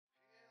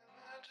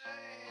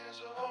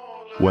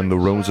When the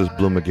Roses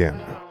Bloom Again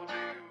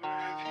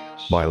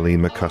by Lee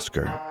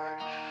McCusker.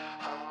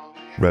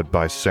 Read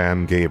by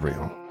Sam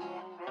Gabriel.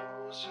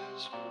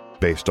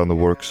 Based on the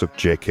works of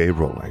J.K.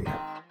 Rowling.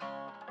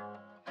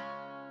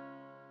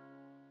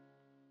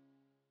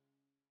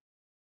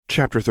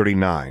 Chapter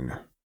 39.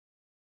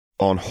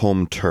 On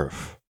Home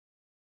Turf.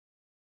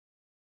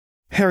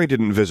 Harry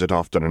didn't visit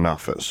often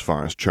enough as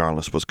far as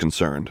Charles was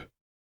concerned.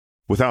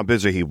 With how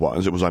busy he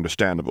was, it was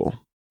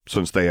understandable.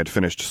 Since they had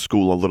finished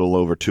school a little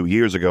over 2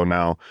 years ago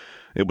now,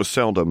 it was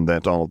seldom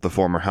that all of the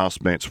former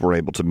housemates were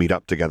able to meet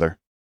up together.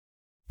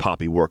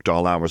 Poppy worked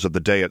all hours of the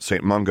day at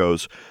St.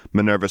 Mungo's,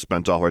 Minerva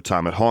spent all her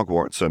time at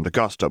Hogwarts, and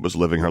Augusta was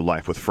living her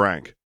life with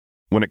Frank.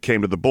 When it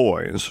came to the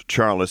boys,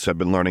 Charles had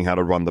been learning how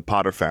to run the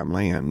Potter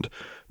family, and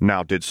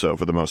now did so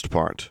for the most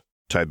part.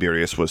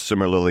 Tiberius was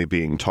similarly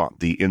being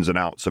taught the ins and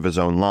outs of his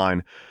own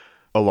line,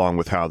 along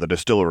with how the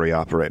distillery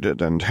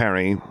operated, and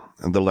Harry,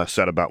 the less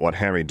said about what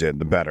Harry did,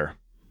 the better.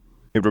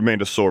 It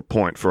remained a sore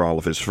point for all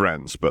of his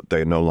friends, but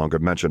they no longer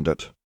mentioned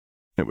it.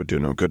 It would do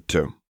no good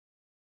to.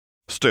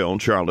 Still,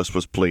 Charles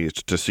was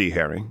pleased to see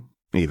Harry,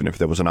 even if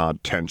there was an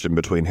odd tension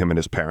between him and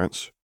his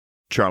parents.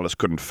 Charles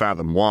couldn't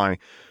fathom why.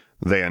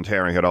 They and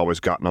Harry had always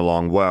gotten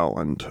along well,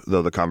 and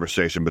though the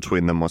conversation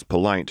between them was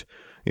polite,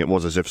 it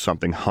was as if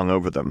something hung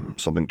over them,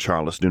 something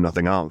Charles knew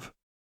nothing of.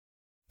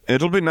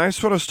 "It'll be nice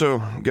for us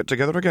to get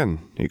together again,"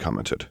 he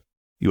commented.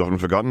 "You haven't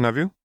forgotten, have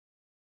you?"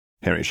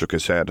 Harry shook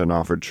his head and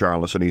offered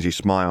Charles an easy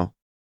smile.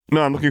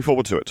 "No, I'm looking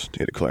forward to it,"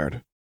 he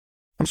declared.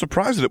 "I'm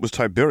surprised that it was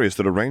Tiberius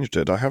that arranged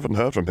it. I haven't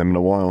heard from him in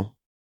a while."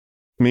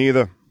 "Me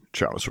either,"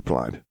 Charles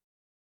replied.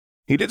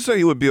 "He did say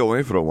he would be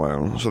away for a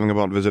while, something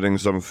about visiting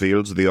some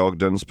fields the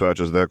Ogdens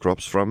purchased their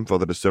crops from for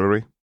the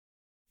distillery."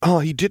 "Ah,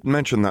 he did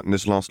mention that in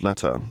his last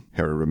letter,"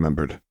 Harry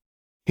remembered.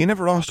 "He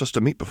never asked us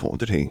to meet before,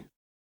 did he?"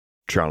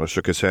 Charles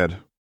shook his head.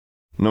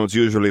 "No, it's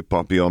usually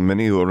Poppy or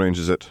Minnie who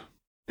arranges it."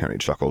 Harry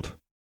chuckled.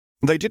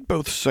 "They did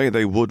both say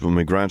they would when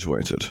we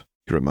graduated,"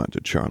 he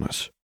reminded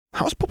Charles.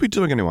 "How's Poppy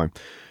doing anyway?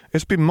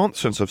 It's been months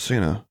since I've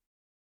seen her."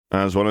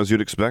 "As well as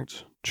you'd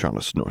expect,"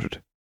 Charles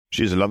snorted.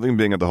 "She's loving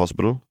being at the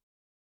hospital."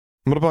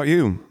 "What about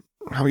you?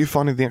 How are you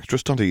finding the extra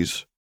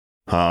studies?"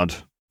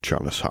 "Hard,"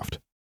 Charles huffed.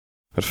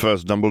 "At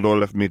first Dumbledore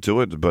left me to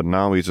it, but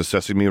now he's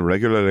assessing me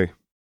regularly."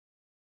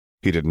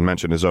 He didn't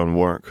mention his own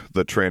work,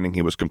 the training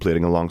he was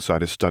completing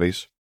alongside his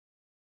studies.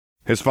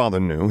 His father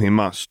knew he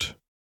must.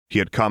 He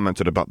had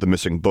commented about the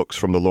missing books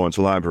from the Lord's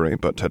library,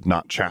 but had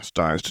not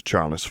chastised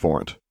Charles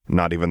for it,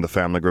 not even the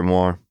family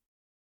grimoire.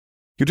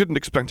 "You didn't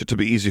expect it to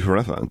be easy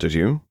forever, did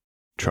you?"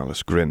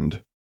 Charles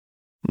grinned.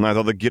 "I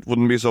thought the Git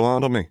wouldn't be so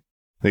hard on me.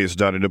 He's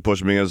starting to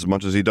push me as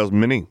much as he does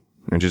Minnie,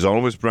 and she's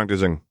always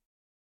practicing."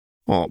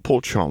 "Oh,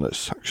 poor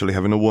Charles, actually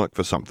having to work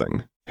for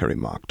something," Harry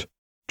mocked.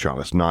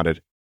 Charles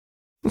nodded.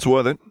 "It's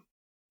worth it.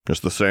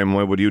 Just the same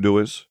way what you do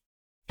is."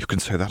 "You can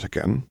say that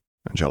again,"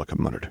 Angelica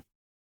muttered.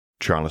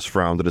 Charles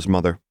frowned at his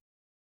mother.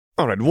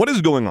 "All right, what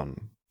is going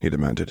on?" he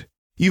demanded.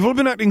 "You've all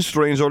been acting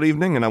strange all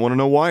evening, and I want to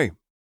know why."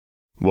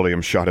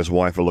 William shot his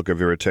wife a look of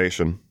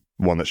irritation,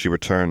 one that she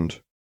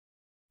returned.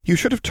 "You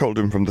should have told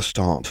him from the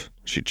start,"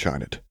 she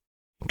chided.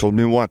 "Told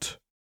me what?"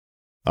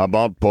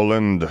 "About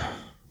Poland,"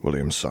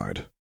 William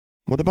sighed.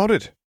 "What about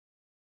it?"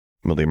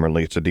 William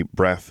released a deep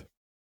breath.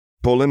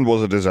 "Poland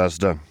was a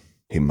disaster,"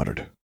 he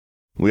muttered.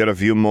 "We had a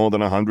few more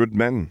than 100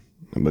 men,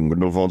 and when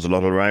Grindelwald's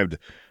lot arrived,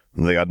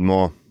 they had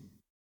more."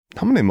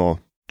 "How many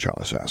more?"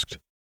 Charles asked.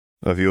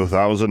 "A few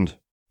thousand,"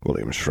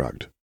 William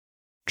shrugged.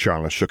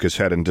 Charles shook his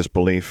head in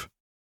disbelief.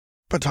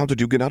 "But how did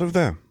you get out of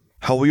there?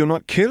 How were you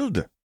not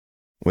killed?"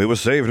 "We were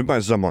saved by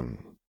someone.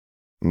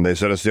 They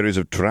set a series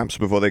of traps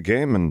before they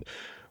came, and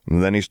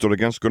then he stood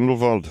against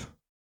Grindelwald."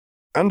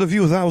 "And a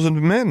few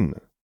thousand men?"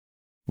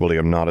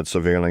 William nodded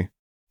severely.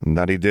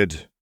 "That he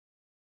did."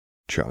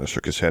 Charles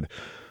shook his head.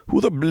 "Who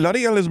the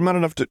bloody hell is man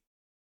enough to—"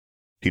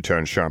 He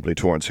turned sharply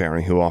towards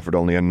Harry, who offered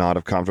only a nod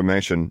of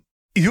confirmation.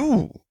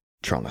 "You!"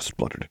 Charles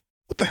spluttered.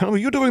 "What the hell were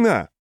you doing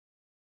there?"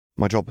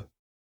 "My job,"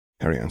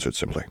 Harry answered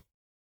simply.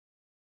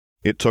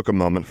 It took a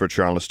moment for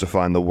Charles to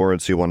find the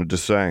words he wanted to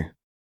say.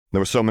 There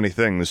were so many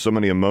things, so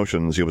many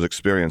emotions he was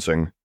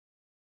experiencing.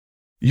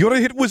 "You're a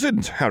hit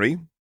wizard, Harry.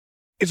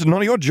 It's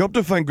none of your job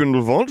to find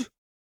Grindelwald."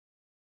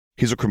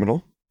 "He's a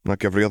criminal,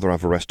 like every other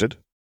I've arrested."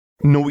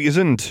 "No, he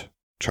isn't,"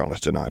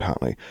 Charles denied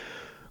hotly.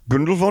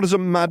 "Grindelwald is a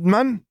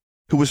madman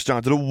who has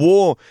started a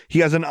war. He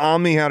has an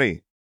army,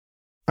 Harry."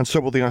 "And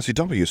so will the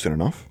ICW soon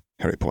enough,"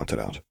 Harry pointed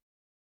out.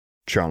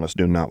 Charles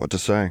knew not what to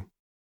say.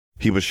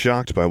 He was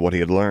shocked by what he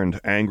had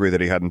learned, angry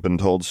that he hadn't been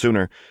told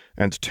sooner,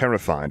 and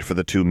terrified for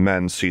the 2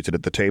 men seated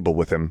at the table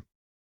with him.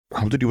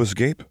 "How did you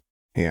escape?"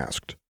 he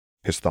asked,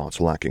 his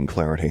thoughts lacking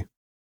clarity.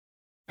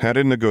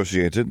 "Harry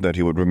negotiated that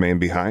he would remain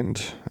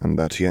behind, and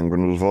that he and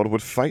Grindelwald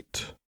would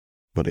fight,"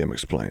 William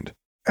explained.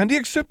 "And he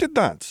accepted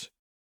that?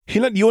 He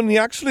let you and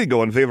Yaxley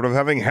go in favor of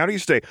having Harry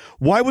stay.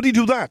 Why would he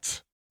do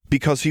that?"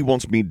 "Because he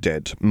wants me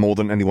dead more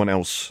than anyone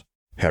else,"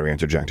 Harry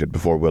interjected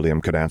before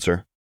William could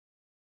answer.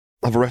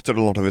 "I've arrested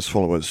a lot of his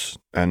followers,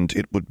 and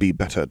it would be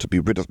better to be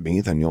rid of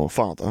me than your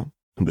father,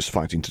 who is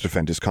fighting to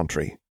defend his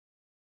country."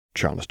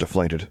 Charles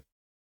deflated.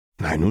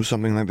 I knew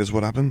something like this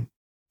would happen.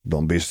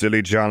 Don't be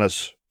silly,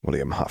 Charles,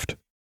 William huffed.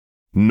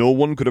 No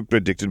one could have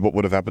predicted what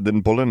would have happened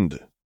in Poland.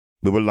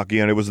 We were lucky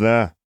Harry was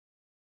there.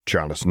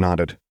 Charles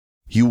nodded.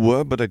 You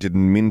were, but I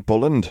didn't mean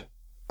Poland.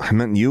 I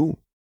meant you,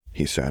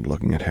 he said,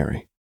 looking at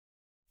Harry.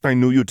 I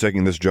knew you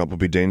taking this job would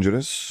be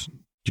dangerous.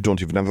 You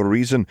don't even have a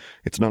reason.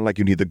 It's not like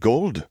you need the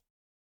gold.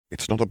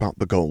 It's not about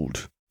the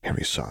gold,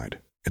 Harry sighed.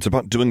 It's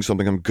about doing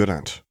something I'm good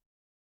at.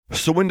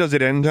 So when does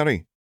it end,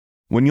 Harry?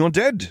 When you're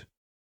dead.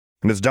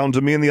 And it's down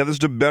to me and the others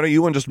to bury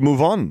you and just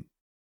move on.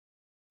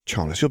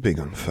 Charles, you're being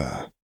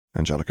unfair,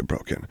 Angelica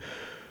broke in.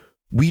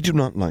 We do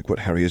not like what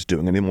Harry is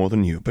doing any more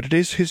than you, but it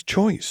is his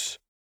choice.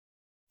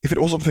 If it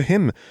wasn't for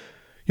him,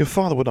 your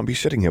father would not be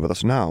sitting here with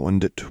us now,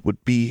 and it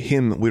would be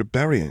him we're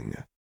burying.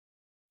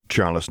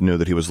 Charles knew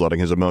that he was letting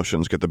his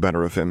emotions get the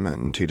better of him,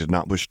 and he did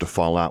not wish to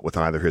fall out with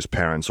either his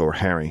parents or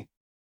Harry.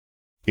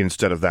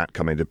 Instead of that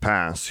coming to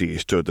pass, he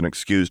stood and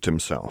excused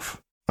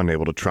himself,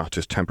 unable to trust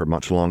his temper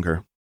much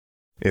longer.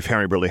 If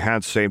Harry really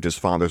had saved his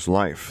father's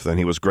life, then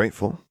he was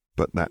grateful,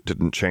 but that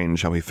didn't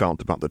change how he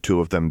felt about the two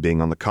of them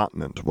being on the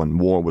continent when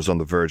war was on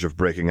the verge of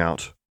breaking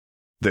out.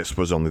 This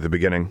was only the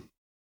beginning.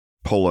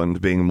 Poland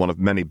being one of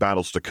many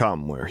battles to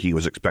come where he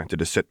was expected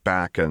to sit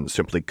back and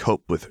simply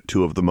cope with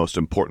two of the most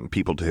important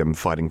people to him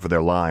fighting for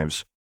their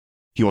lives.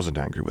 He wasn't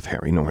angry with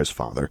Harry nor his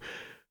father.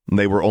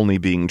 They were only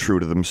being true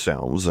to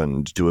themselves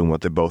and doing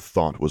what they both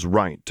thought was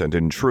right, and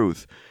in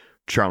truth,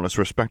 Charles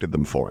respected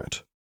them for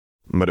it.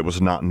 But it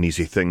was not an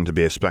easy thing to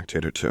be a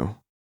spectator to.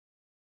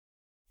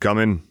 Come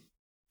in,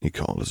 he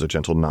called as a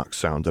gentle knock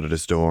sounded at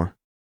his door.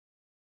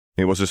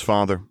 It was his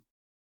father,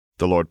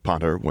 the Lord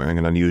Potter, wearing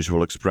an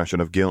unusual expression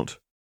of guilt.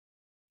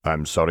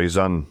 I'm sorry,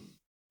 son,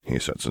 he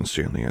said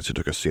sincerely as he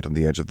took a seat on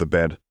the edge of the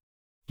bed.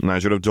 I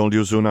should have told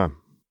you sooner.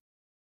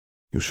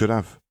 You should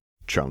have,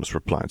 Charles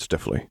replied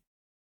stiffly.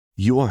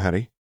 You or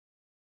Harry?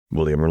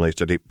 William released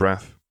a deep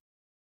breath.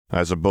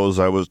 I suppose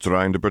I was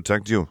trying to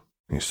protect you,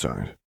 he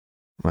sighed.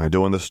 I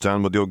do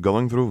understand what you're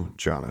going through,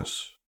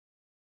 Charles.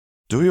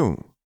 Do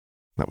you?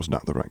 That was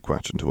not the right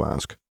question to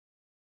ask.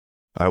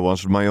 I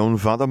watched my own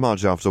father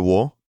march after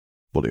war,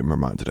 William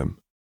reminded him.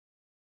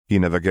 He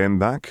never came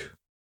back,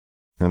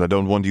 and I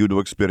don't want you to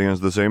experience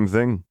the same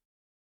thing.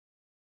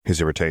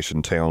 His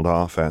irritation tailed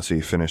off as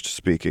he finished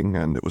speaking,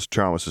 and it was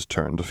Charles's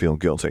turn to feel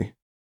guilty.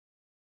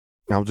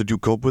 How did you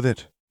cope with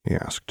it? He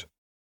asked.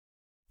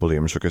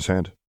 William shook his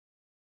head.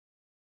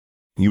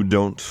 You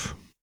don't.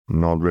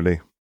 Not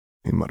really,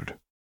 he muttered.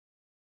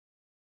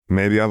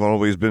 Maybe I've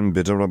always been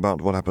bitter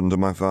about what happened to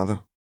my father.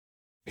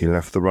 He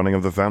left the running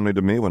of the family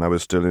to me when I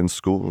was still in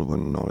school,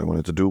 when all I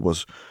wanted to do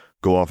was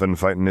go off and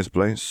fight in his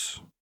place.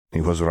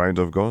 He was right,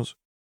 of course.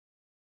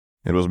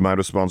 It was my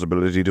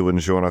responsibility to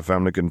ensure our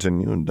family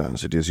continued,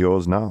 as it is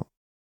yours now.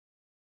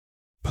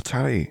 But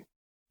Harry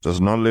does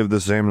not live the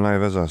same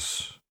life as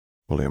us,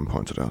 William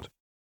pointed out.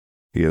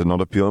 He is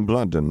not a pure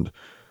blood and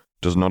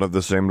does not have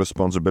the same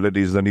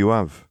responsibilities that you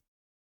have.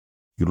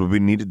 You will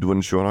be needed to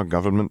ensure our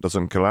government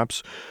doesn't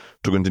collapse,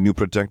 to continue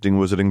protecting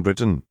Wizarding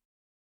Britain.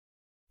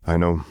 I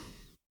know,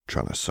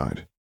 Charles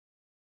sighed.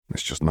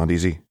 It's just not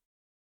easy.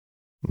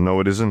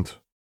 No, it isn't,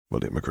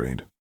 William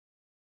agreed.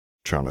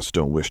 Charles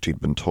still wished he'd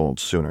been told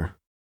sooner.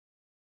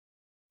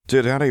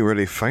 Did Harry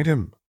really fight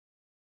him?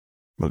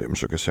 William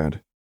shook his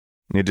head.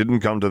 It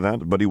didn't come to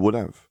that, but he would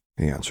have,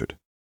 he answered.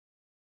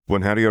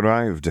 When Harry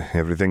arrived,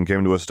 everything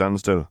came to a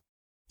standstill.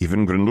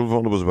 Even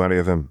Grindelwald was wary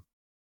of him.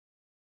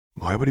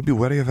 Why would he be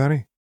wary of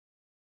Harry?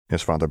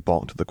 His father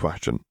balked at the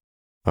question,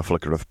 a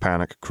flicker of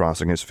panic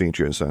crossing his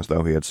features as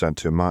though he had said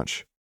too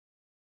much.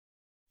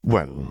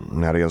 Well,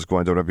 Harry has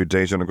quite a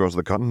reputation across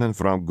the continent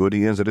for how good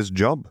he is at his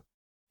job,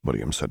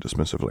 William said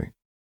dismissively.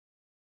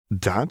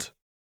 Dad?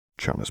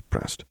 Charles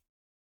pressed.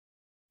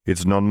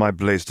 It's not my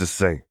place to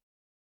say,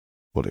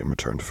 William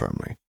returned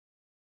firmly.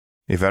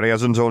 If Harry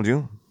hasn't told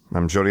you,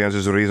 I'm sure he has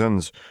his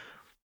reasons.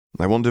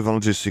 I won't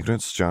divulge his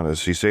secrets,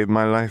 Charles. He saved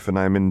my life, and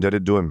I am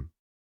indebted to him.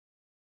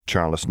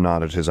 Charles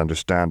nodded his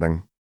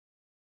understanding.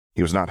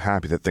 He was not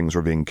happy that things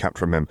were being kept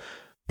from him,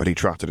 but he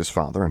trusted his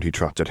father and he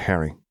trusted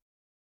Harry.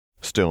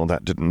 Still,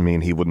 that didn't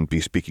mean he wouldn't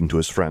be speaking to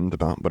his friend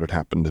about what had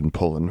happened in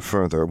Poland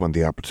further when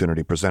the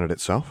opportunity presented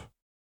itself.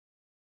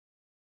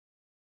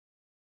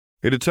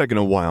 It had taken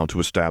a while to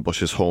establish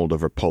his hold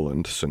over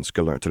Poland since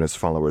Gellert and his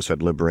followers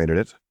had liberated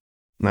it.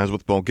 As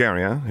with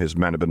Bulgaria, his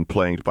men had been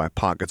plagued by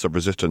pockets of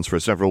resistance for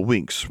several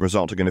weeks,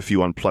 resulting in a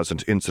few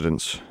unpleasant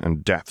incidents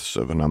and deaths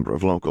of a number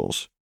of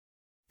locals.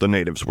 The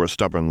natives were a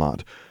stubborn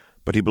lot,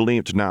 but he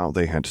believed now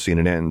they had seen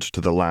an end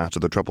to the last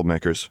of the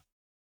troublemakers.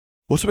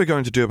 What are we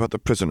going to do about the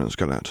prisoners,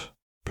 Gellert?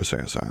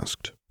 Perseus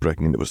asked,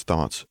 breaking into his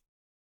thoughts.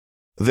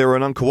 They were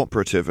an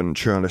uncooperative and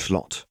churlish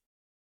lot.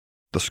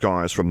 The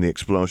scars from the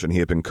explosion he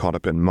had been caught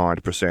up in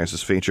marred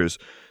Perseus's features.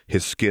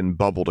 His skin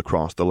bubbled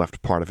across the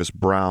left part of his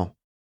brow.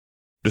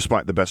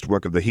 Despite the best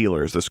work of the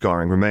healers, the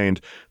scarring remained,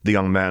 the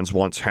young man's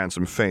once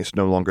handsome face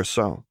no longer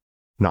so.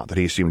 Not that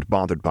he seemed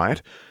bothered by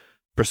it.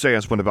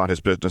 Perseus went about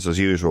his business as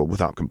usual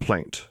without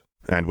complaint,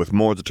 and with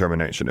more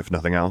determination if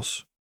nothing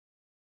else.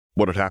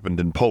 What had happened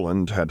in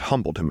Poland had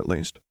humbled him at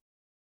least.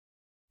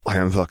 "I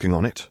am working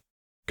on it,"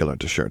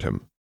 Gellert assured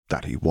him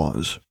that he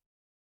was.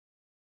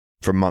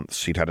 For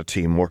months he'd had a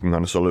team working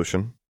on a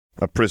solution,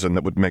 a prison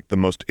that would make the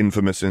most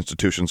infamous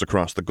institutions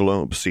across the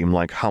globe seem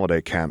like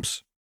holiday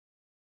camps.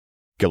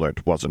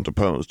 Gellert wasn't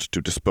opposed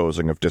to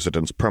disposing of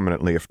dissidents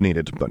permanently if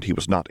needed, but he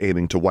was not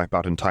aiming to wipe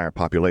out entire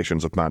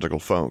populations of magical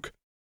folk.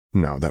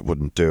 No, that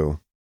wouldn't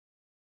do.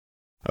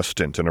 A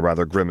stint in a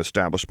rather grim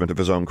establishment of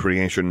his own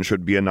creation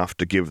should be enough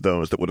to give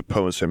those that would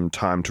oppose him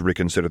time to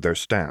reconsider their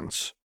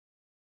stance.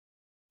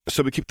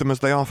 "So we keep them as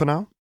they are for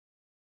now?"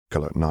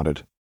 Gellert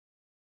nodded.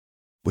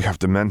 "We have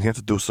the men here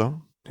to do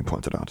so," he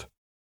pointed out.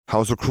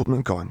 "How's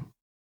recruitment going?"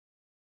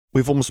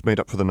 "We've almost made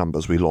up for the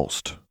numbers we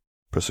lost,"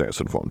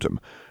 Perseus informed him.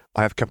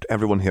 "I have kept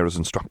everyone here as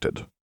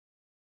instructed."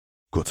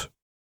 "Good,"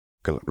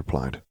 Gellert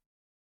replied.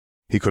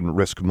 He couldn't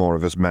risk more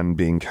of his men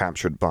being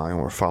captured by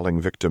or falling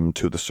victim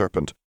to the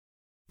Serpent,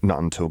 not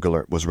until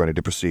Gellert was ready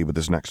to proceed with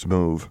his next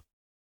move.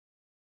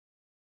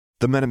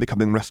 "The men are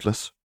becoming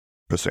restless,"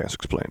 Perseus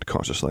explained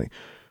cautiously.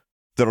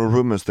 "There are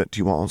rumors that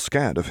you are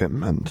scared of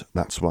him, and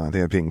that's why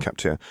they are being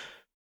kept here.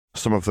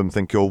 Some of them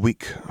think you're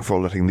weak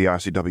for letting the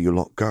ICW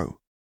lot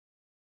go."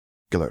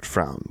 Gellert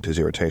frowned, his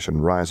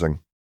irritation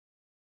rising.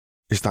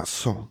 "Is that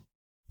so?"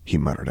 he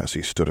muttered as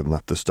he stood and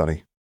left the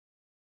study.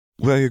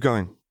 "Where are you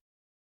going?"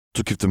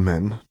 "To give the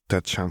men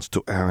their chance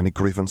to air any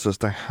grievances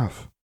they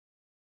have."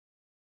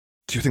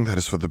 "Do you think that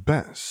is for the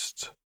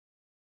best?"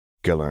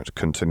 Gellert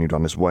continued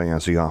on his way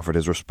as he offered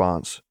his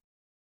response.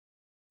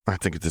 "I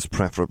think it is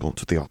preferable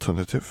to the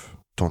alternative,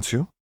 don't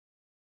you?"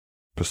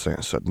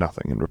 Perseus said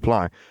nothing in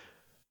reply,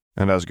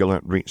 and as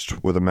Gellert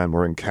reached where the men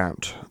were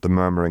encamped, the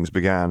murmurings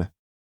began.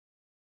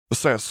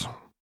 "Perseus,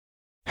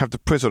 have the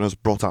prisoners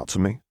brought out to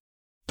me.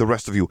 The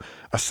rest of you,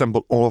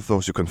 assemble all of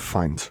those you can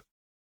find."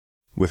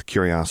 With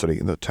curiosity,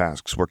 the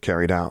tasks were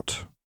carried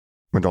out,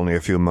 and only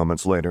a few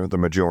moments later the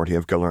majority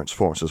of Gellert's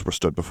forces were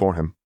stood before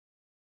him.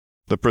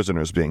 The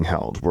prisoners being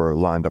held were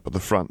lined up at the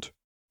front,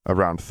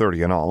 around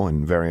 30 in all,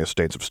 in various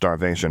states of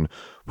starvation,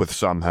 with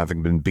some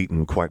having been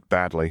beaten quite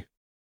badly.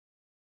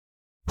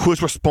 "Who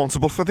is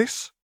responsible for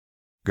this?"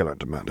 Gellert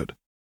demanded,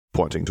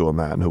 pointing to a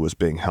man who was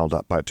being held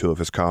up by two of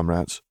his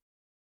comrades.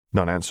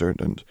 None answered,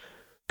 and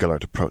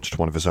Gellert approached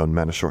one of his own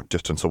men a short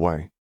distance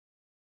away.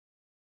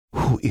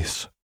 "Who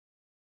is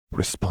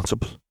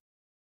responsible?"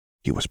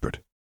 he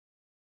whispered.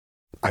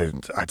 I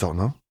don't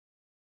know."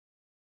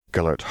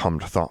 Gellert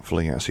hummed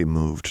thoughtfully as he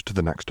moved to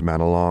the next man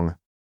along.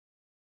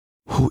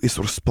 "Who is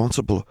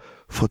responsible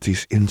for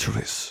these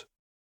injuries?"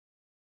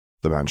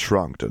 The man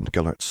shrugged, and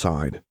Gellert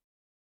sighed.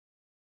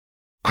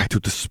 "I do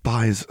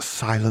despise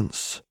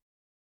silence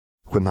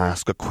when I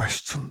ask a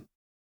question."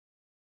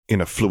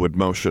 In a fluid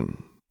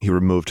motion, he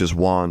removed his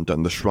wand,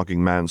 and the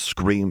shrugging man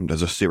screamed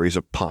as a series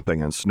of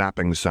popping and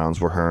snapping sounds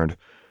were heard.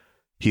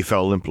 He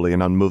fell limply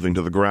and unmoving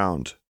to the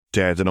ground,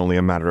 dead in only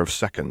a matter of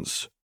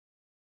seconds.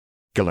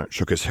 Gellert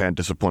shook his head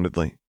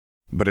disappointedly,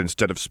 but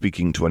instead of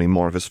speaking to any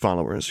more of his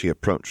followers, he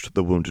approached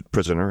the wounded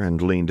prisoner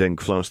and leaned in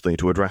closely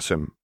to address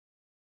him.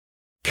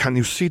 "Can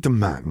you see the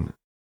man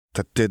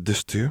that did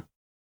this to you?"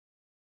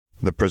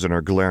 The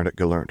prisoner glared at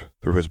Gellert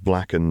through his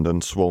blackened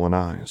and swollen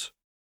eyes.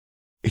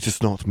 "It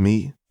is not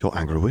me you're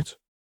angry with.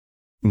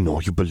 No,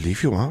 you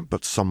believe you are,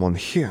 but someone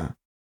here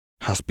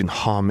has been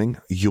harming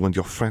you and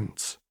your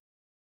friends.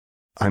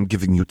 I'm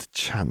giving you the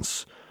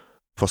chance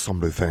for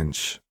some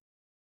revenge.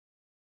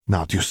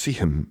 Now, do you see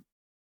him?"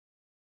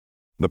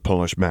 The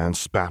Polish man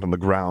spat on the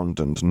ground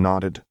and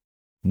nodded,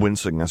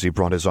 wincing as he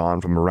brought his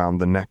arm from around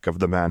the neck of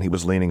the man he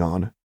was leaning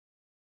on.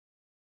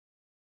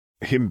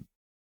 "Him,"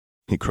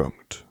 he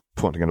croaked,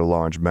 pointing at a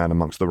large man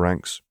amongst the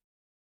ranks.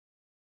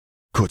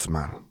 "Good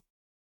man,"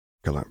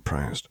 Gellert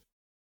praised,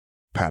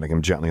 patting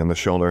him gently on the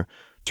shoulder,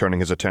 turning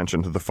his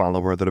attention to the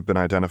follower that had been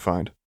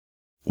identified.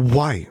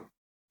 "Why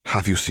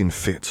have you seen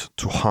fit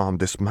to harm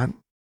this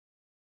man?"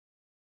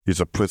 "He's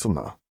a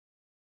prisoner,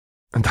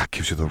 and that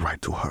gives you the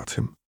right to hurt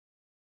him.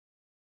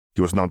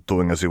 He was not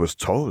doing as he was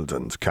told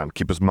and can't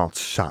keep his mouth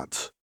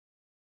shut."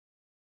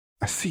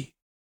 "I see,"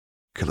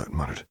 Gellert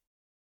muttered.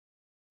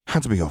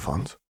 "Hand me your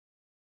wand."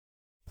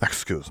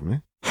 "Excuse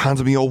me?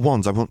 Hand me your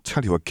wand, I won't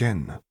tell you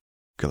again,"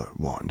 Gellert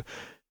warned.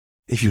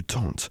 "If you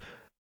don't,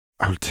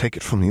 I will take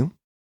it from you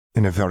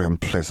in a very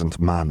unpleasant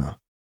manner."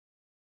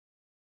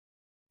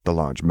 The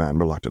large man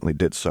reluctantly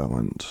did so,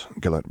 and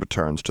Gellert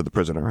returned to the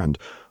prisoner and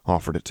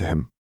offered it to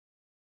him.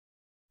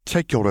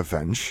 "Take your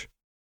revenge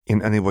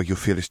in any way you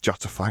feel is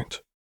justified,"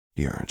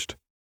 he urged.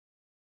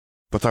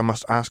 "But I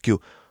must ask you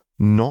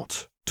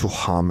not to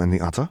harm any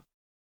other.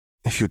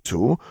 If you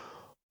do,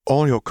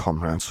 all your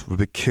comrades will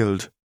be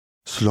killed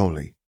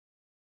slowly.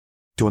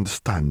 Do you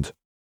understand?"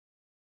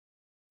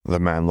 The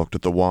man looked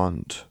at the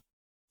wand,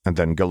 and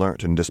then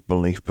Gellert in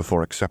disbelief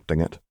before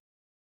accepting it.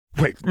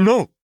 "Wait,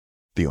 no!"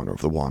 the owner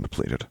of the wand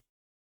pleaded,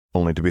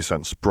 only to be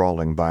sent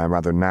sprawling by a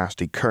rather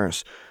nasty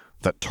curse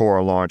that tore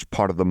a large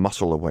part of the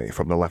muscle away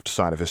from the left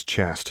side of his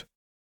chest.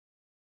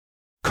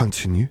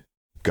 "Continue,"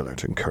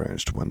 Gellert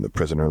encouraged when the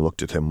prisoner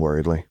looked at him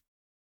worriedly.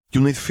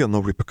 "You need fear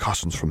no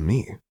repercussions from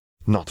me.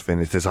 Not when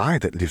it is I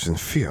that lives in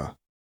fear."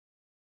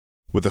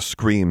 With a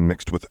scream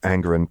mixed with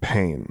anger and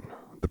pain,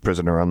 the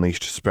prisoner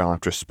unleashed spell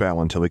after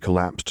spell until he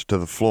collapsed to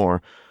the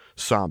floor,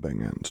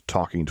 sobbing and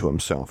talking to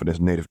himself in his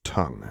native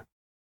tongue.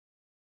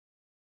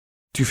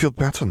 "Do you feel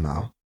better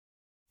now?"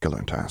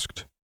 Gellert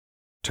asked,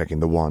 taking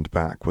the wand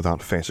back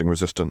without facing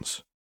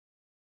resistance.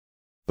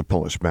 The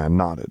Polish man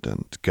nodded,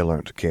 and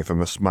Gellert gave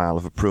him a smile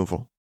of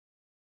approval.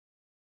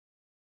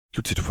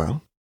 "You did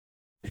well,"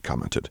 he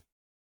commented.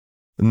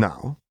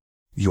 "Now,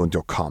 you and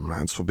your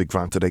comrades will be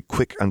granted a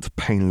quick and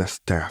painless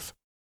death."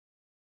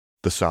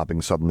 The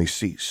sobbing suddenly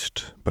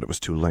ceased, but it was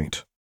too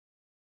late.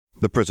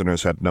 The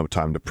prisoners had no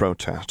time to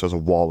protest as a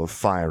wall of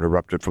fire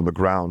erupted from the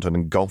ground and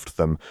engulfed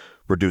them,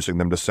 reducing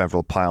them to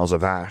several piles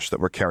of ash that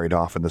were carried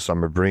off in the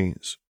summer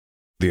breeze.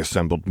 The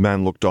assembled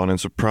men looked on in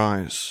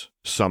surprise,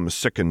 some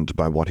sickened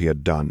by what he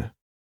had done.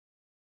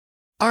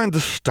 "I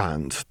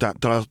understand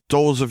that there are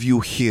those of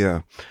you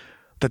here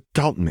that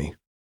doubt me,"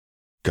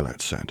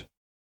 Gellert said.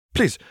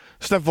 "Please,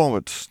 step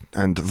forward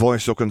and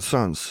voice your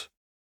concerns.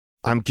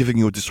 I'm giving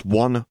you this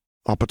one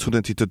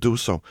opportunity to do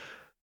so.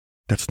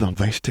 Let's not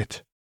waste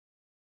it."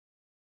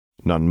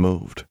 None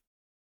moved,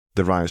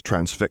 their eyes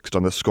transfixed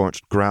on the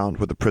scorched ground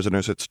where the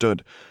prisoners had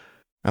stood,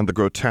 and the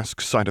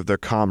grotesque sight of their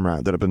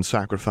comrade that had been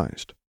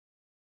sacrificed.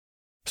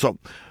 "So,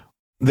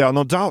 there are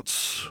no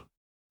doubts,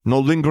 no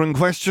lingering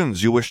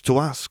questions you wish to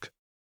ask?"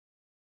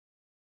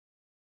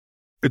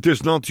 "It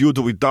is not you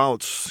that we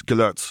doubt,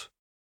 Gellert,"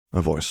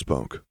 a voice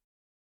spoke,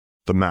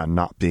 the man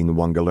not being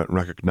one Gellert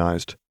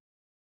recognized.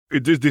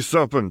 "It is the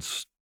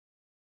serpent.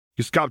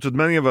 He's captured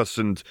many of us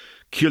and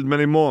killed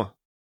many more.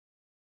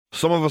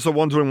 Some of us are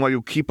wondering why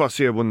you keep us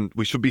here when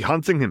we should be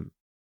hunting him."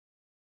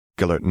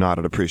 Gellert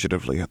nodded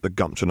appreciatively at the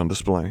gumption on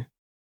display.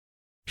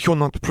 "You're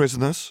not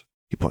prisoners,"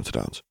 he pointed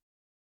out.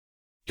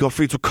 "You're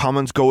free to come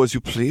and go as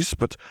you please,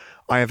 but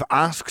I have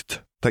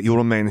asked that you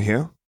remain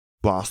here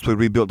whilst we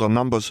rebuild our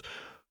numbers,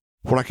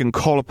 where I can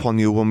call upon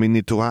you when we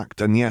need to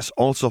act, and yes,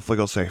 also for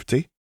your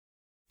safety.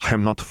 I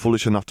am not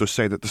foolish enough to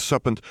say that the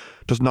serpent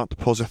does not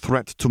pose a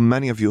threat to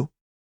many of you,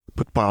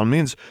 but by all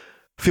means,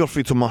 feel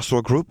free to muster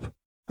a group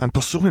and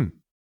pursue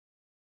him."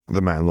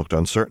 The man looked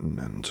uncertain,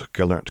 and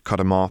Gellert cut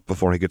him off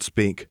before he could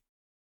speak.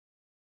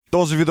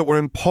 "Those of you that were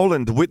in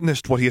Poland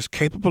witnessed what he is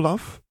capable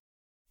of.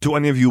 Do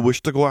any of you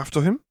wish to go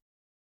after him?"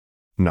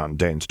 None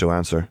deigned to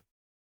answer.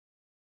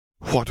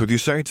 "What would you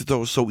say to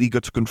those so eager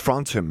to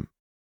confront him?"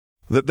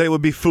 "That they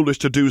would be foolish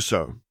to do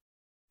so,"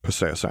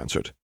 Perseus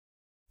answered.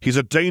 "He's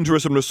a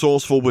dangerous and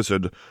resourceful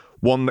wizard,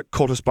 one that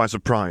caught us by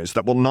surprise.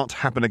 That will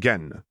not happen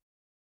again."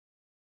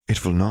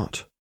 "It will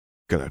not,"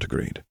 Gellert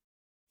agreed.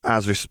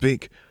 "As we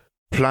speak,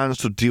 plans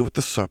to deal with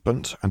the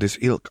serpent and his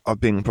ilk are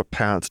being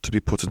prepared to be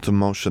put into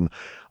motion.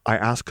 I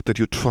ask that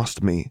you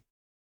trust me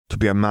to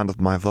be a man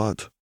of my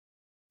word.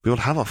 We will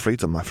have our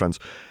freedom, my friends,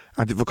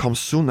 and it will come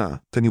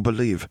sooner than you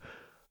believe.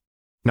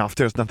 Now, if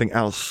there's nothing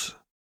else,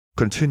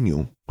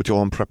 continue with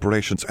your own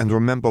preparations and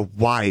remember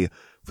why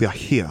we are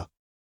here.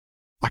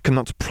 I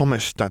cannot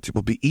promise that it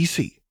will be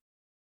easy,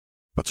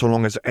 but so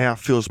long as air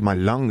fills my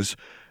lungs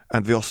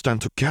and we all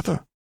stand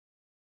together,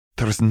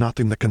 there is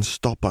nothing that can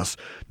stop us,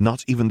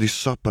 not even the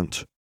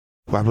serpent,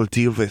 who I will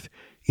deal with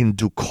in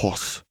due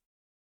course."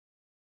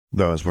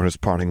 Those were his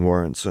parting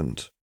words,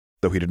 and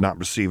though he did not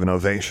receive an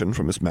ovation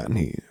from his men,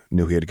 he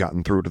knew he had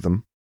gotten through to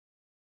them.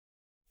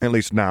 At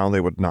least now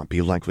they would not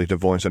be likely to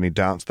voice any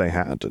doubts they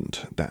had,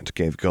 and that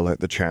gave Gellert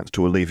the chance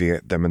to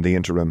alleviate them in the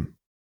interim.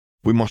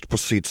 "We must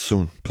proceed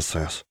soon,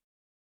 Perseus."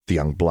 The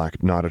young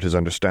black nodded his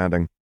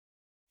understanding.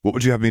 "What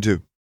would you have me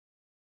do?"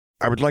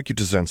 "I would like you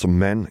to send some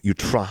men you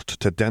trust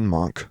to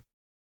Denmark."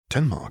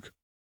 "Denmark?"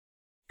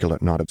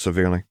 Gellert nodded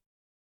severely.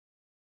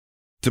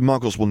 "The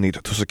Mongols will need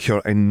to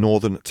secure a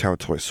northern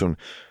territory soon.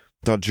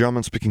 There are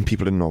German-speaking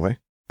people in Norway,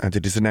 and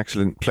it is an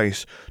excellent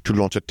place to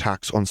launch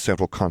attacks on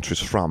several countries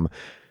from.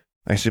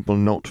 A simple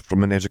note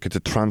from an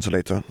educated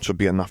translator should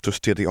be enough to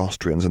steer the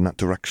Austrians in that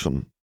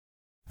direction."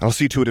 "I'll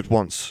see to it at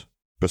once,"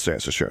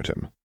 Perseus assured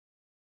him.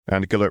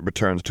 And Gellert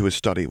returned to his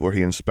study where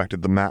he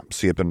inspected the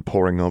maps he had been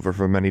poring over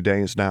for many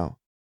days now.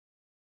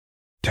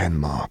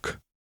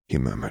 "Denmark," he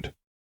murmured,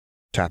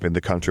 tapping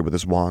the country with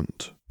his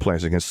wand,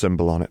 placing his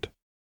symbol on it.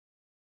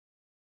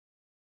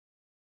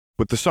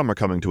 With the summer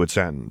coming to its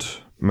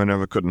end,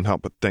 Minerva couldn't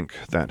help but think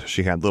that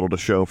she had little to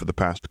show for the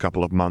past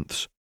couple of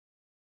months.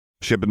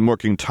 She had been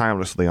working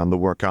tirelessly on the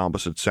work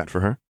Albus had set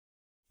for her,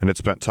 and had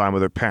spent time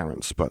with her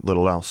parents, but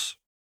little else.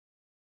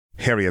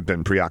 Harry had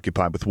been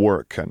preoccupied with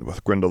work, and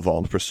with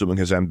Grindelwald pursuing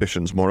his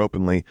ambitions more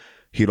openly,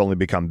 he had only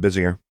become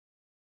busier.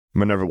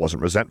 Minerva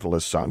wasn't resentful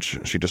as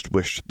such, she just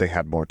wished they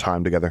had more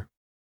time together.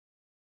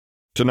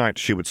 Tonight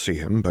she would see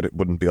him, but it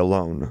wouldn't be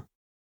alone.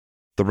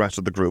 The rest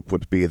of the group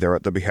would be there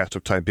at the behest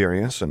of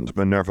Tiberius, and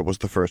Minerva was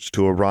the first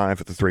to arrive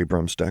at the Three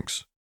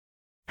Broomsticks.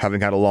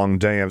 Having had a long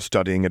day of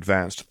studying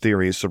advanced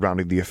theories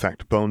surrounding the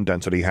effect bone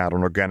density had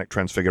on organic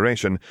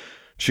transfiguration,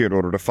 she had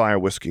ordered a fire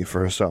whiskey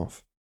for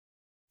herself.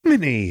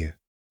 "Minnie!"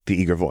 the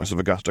eager voice of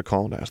Augusta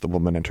called as the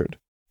woman entered,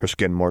 her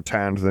skin more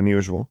tanned than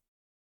usual.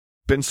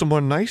 "Been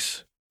somewhere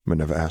nice?"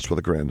 Minerva asked with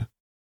a grin.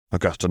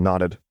 Augusta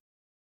nodded.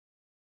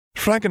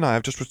 Frank and I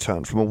have just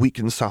returned from a week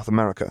in South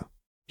America.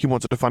 He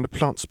wanted to find a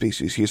plant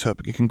species he is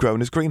hoping he can grow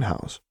in his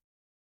greenhouse.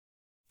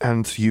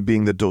 And you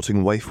being the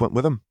doting wife went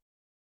with him?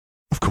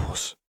 Of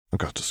course,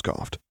 Augusta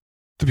scoffed.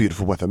 The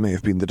beautiful weather may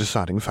have been the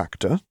deciding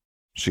factor,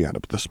 she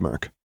added with a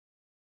smirk.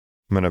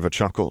 Minerva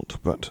chuckled,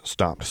 but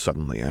stopped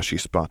suddenly as she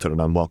spotted an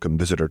unwelcome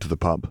visitor to the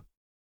pub.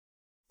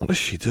 What is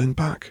she doing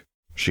back?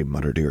 She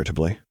muttered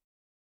irritably.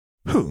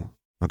 Who?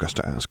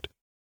 Augusta asked,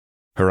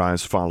 her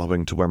eyes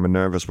following to where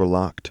Minerva's were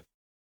locked.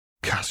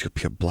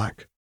 Cassiopeia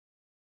Black.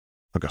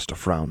 Augusta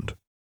frowned.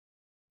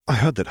 I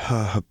heard that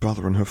her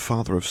brother, and her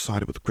father have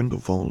sided with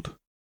Grindelwald,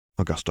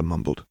 Augusta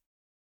mumbled.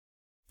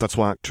 That's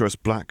why Arcturus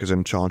Black is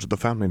in charge of the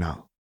family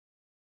now.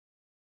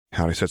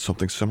 Harry said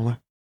something similar.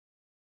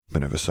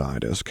 Minerva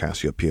sighed as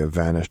Cassiopeia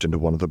vanished into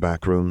one of the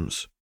back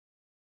rooms.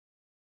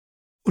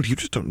 Well, you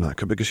just don't like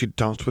her because she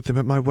danced with him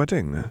at my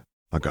wedding,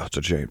 Augusta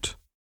japed.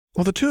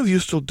 Are the two of you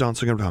still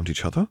dancing around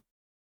each other?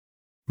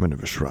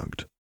 Minerva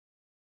shrugged.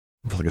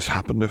 Nothing has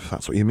happened, if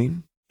that's what you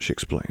mean, she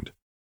explained.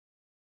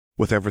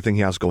 With everything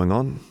he has going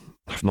on,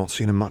 I've not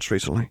seen him much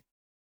recently.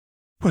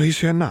 Well, he's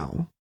here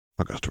now,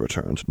 Augusta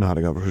returned,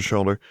 nodding over her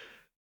shoulder.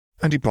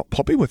 And he brought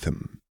Poppy with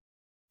him.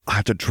 I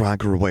had to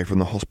drag her away from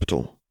the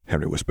hospital,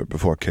 Harry whispered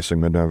before kissing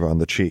Minerva on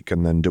the cheek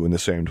and then doing the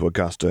same to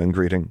Augusta in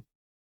greeting.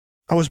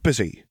 I was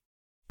busy,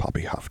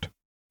 Poppy huffed.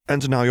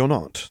 And now you're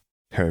not,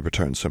 Harry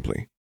returned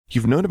simply.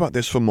 You've known about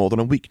this for more than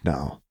a week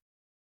now.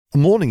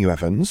 I'm warning you,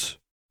 Evans,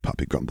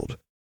 Poppy grumbled.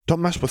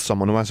 Don't mess with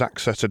someone who has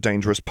access to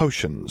dangerous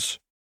potions.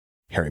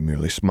 Harry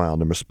merely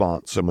smiled in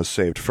response and was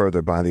saved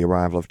further by the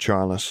arrival of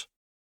Charles.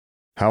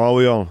 How are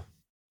we all?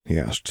 He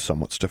asked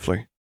somewhat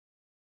stiffly.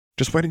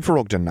 Just waiting for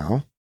Ogden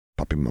now,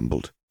 Poppy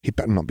mumbled. He'd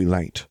better not be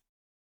late.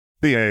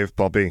 Behave,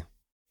 Poppy,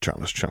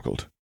 Charles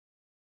chuckled.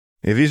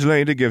 If his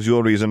lady gives you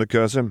a reason to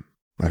curse him,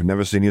 I've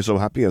never seen you so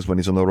happy as when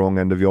he's on the wrong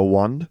end of your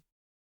wand.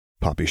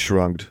 Poppy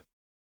shrugged.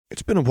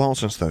 It's been a while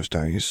since those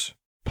days,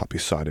 Poppy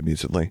sighed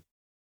amusedly.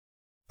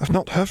 I've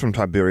not heard from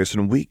Tiberius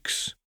in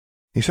weeks.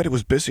 He said he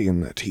was busy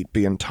and that he'd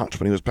be in touch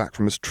when he was back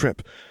from his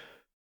trip.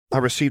 I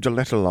received a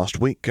letter last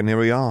week, and here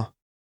we are.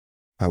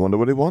 I wonder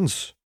what it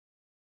was.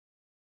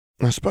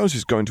 I suppose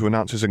he's going to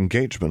announce his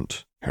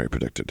engagement, Harry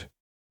predicted.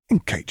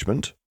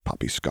 Engagement?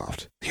 Poppy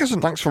scoffed. He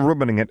hasn't. Thanks for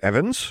ruining it,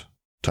 Evans,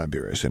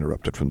 Tiberius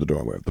interrupted from the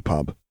doorway of the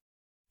pub.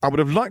 I would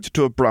have liked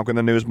to have broken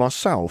the news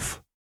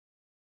myself.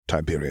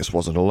 Tiberius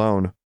wasn't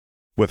alone.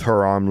 With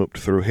her arm looped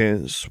through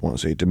his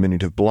was a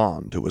diminutive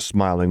blonde who was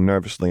smiling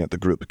nervously at the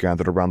group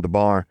gathered around the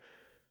bar.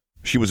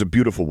 She was a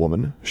beautiful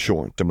woman,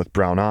 short and with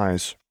brown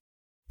eyes.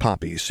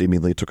 Poppy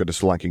seemingly took a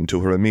disliking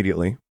to her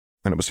immediately,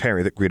 and it was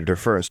Harry that greeted her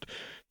first,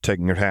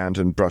 taking her hand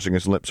and brushing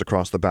his lips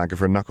across the back of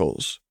her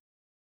knuckles.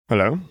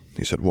 Hello,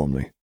 he said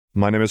warmly.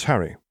 My name is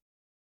Harry.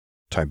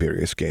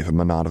 Tiberius gave him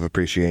a nod of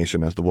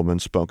appreciation as the woman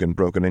spoke in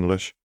broken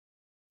English.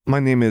 My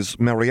name is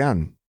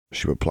Marianne,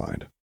 she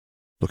replied,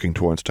 looking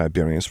towards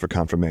Tiberius for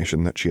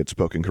confirmation that she had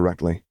spoken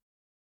correctly.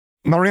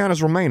 Marianne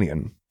is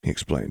Romanian, he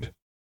explained.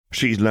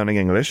 She's learning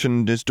English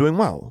and is doing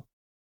well.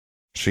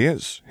 She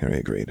is, Harry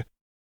agreed.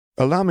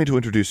 Allow me to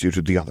introduce you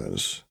to the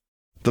others.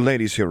 The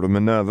ladies here are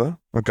Minerva,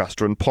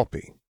 Augusta, and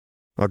Poppy.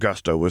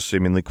 Augusta was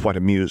seemingly quite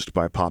amused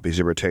by Poppy's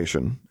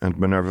irritation, and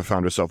Minerva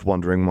found herself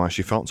wondering why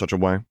she felt such a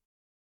way.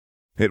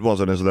 It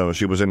wasn't as though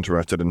she was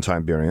interested in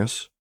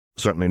Tiberius,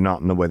 certainly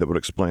not in a way that would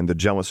explain the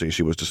jealousy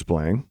she was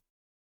displaying.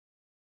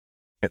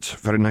 It's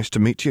very nice to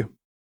meet you,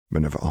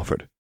 Minerva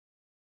offered.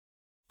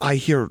 I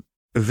hear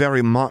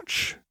very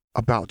much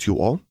about you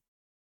all,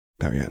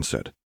 Marianne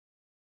said.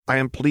 I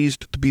am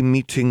pleased to be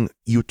meeting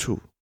you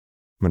too,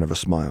 Minerva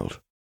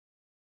smiled.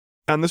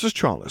 And this is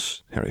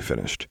Charles, Harry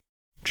finished,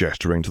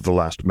 gesturing to the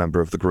last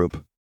member of the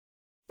group.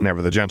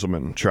 Never the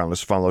gentleman,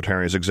 Charles followed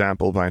Harry's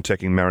example by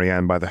taking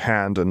Marianne by the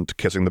hand and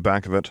kissing the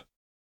back of it.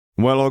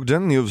 Well,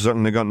 Ogden, you've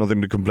certainly got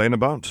nothing to complain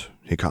about,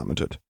 he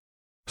commented.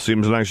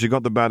 Seems like she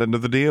got the bad end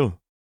of the deal.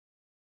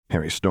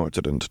 Harry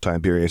snorted, and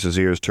Tiberius's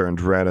ears turned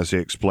red as he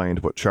explained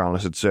what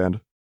Charles had said.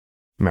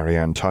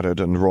 Marianne tottered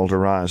and rolled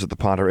her eyes at the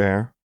Potter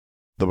heir,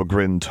 though a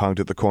grin tugged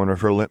at the corner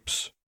of her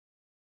lips.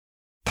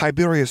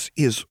 Tiberius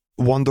is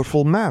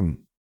wonderful man.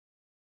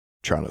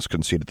 Charles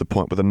conceded the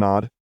point with a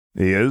nod.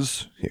 He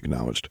is, he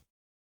acknowledged.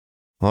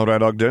 All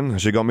right, Ogden,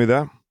 has she got me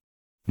there?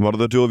 What are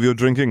the two of you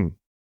drinking?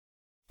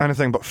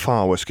 Anything but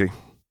far whiskey,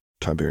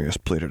 Tiberius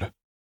pleaded.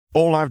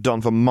 All I've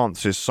done for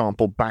months is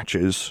sample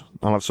batches.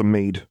 I'll have some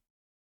mead.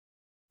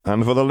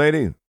 And for the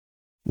lady?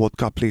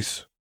 Vodka,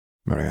 please,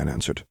 Marianne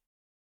answered.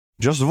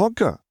 Just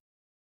vodka.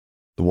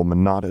 The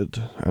woman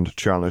nodded, and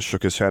Charles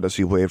shook his head as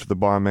he waved the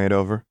barmaid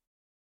over.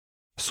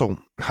 So,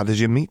 how did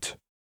you meet?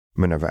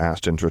 Minerva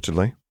asked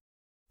interestedly.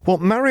 Well,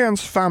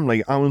 Marianne's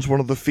family owns one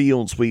of the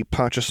fields we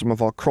purchased some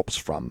of our crops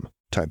from,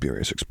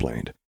 Tiberius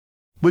explained.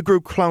 We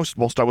grew close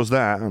whilst I was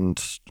there,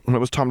 and when it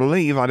was time to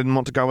leave, I didn't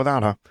want to go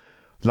without her.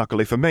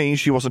 Luckily for me,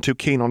 she wasn't too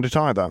keen on it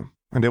either,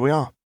 and here we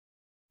are.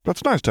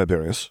 That's nice,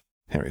 Tiberius,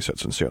 Harry said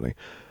sincerely.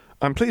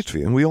 I'm pleased for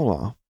you, and we all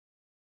are.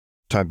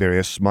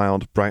 Tiberius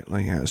smiled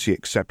brightly as he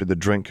accepted the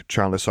drink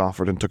Charles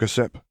offered and took a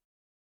sip.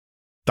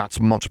 That's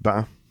much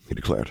better, he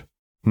declared.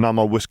 No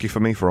more whiskey for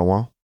me for a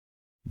while.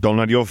 Don't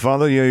let your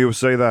father hear you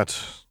say that,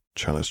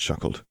 Chalice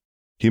chuckled.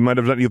 He might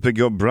have let you pick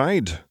your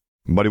bride,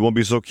 but he won't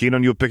be so keen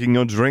on you picking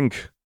your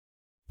drink.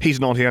 He's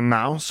not here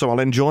now, so I'll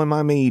enjoy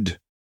my mead.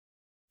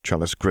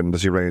 Chalice grinned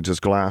as he raised his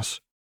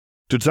glass.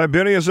 To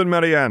Tiberius and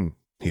Marianne,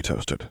 he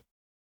toasted.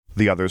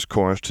 The others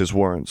chorused his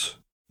words,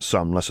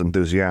 some less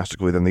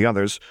enthusiastically than the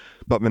others,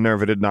 but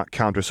Minerva did not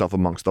count herself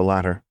amongst the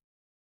latter.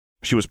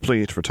 She was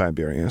pleased for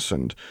Tiberius,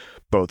 and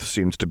both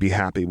seemed to be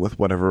happy with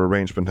whatever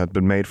arrangement had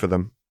been made for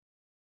them.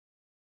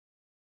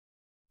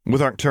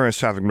 With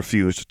Arcturus having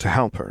refused to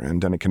help her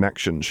and any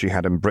connection she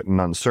had in Britain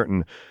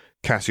uncertain,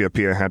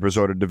 Cassiopeia had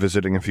resorted to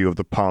visiting a few of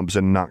the pubs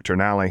in Nocturne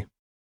Alley.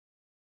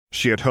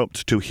 She had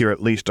hoped to hear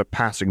at least a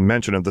passing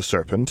mention of the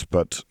serpent,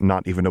 but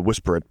not even a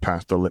whisper had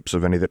passed the lips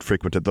of any that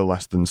frequented the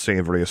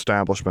less-than-savory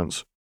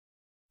establishments.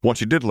 What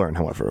she did learn,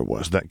 however,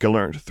 was that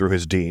Gellert, through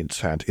his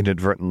deeds, had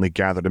inadvertently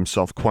gathered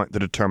himself quite the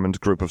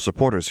determined group of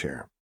supporters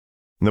here.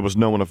 There was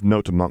no one of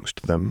note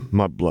amongst them,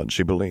 mudblood,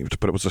 she believed,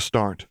 but it was a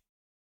start.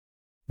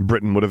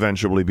 Britain would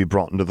eventually be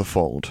brought into the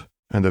fold,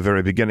 and the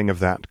very beginning of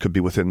that could be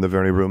within the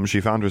very room she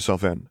found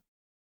herself in.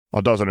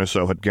 A dozen or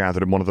so had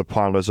gathered in one of the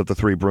parlors of the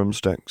Three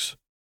Broomsticks,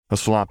 a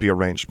sloppy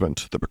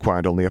arrangement that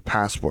required only a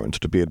password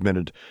to be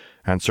admitted,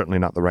 and certainly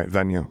not the right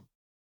venue.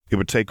 It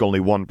would take only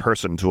one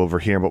person to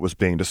overhear what was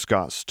being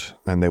discussed,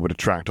 and they would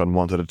attract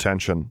unwanted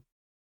attention.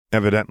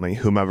 Evidently,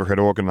 whomever had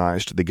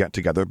organized the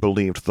get-together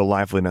believed the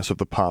liveliness of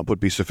the pub would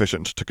be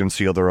sufficient to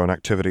conceal their own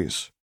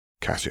activities.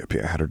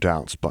 Cassiopeia had her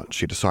doubts, but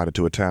she decided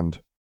to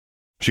attend.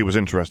 She was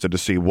interested to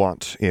see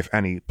what, if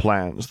any,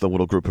 plans the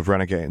little group of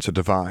renegades had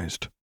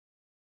devised.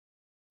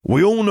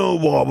 "We all know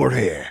why we're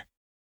here,"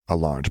 a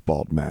large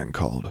bald man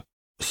called,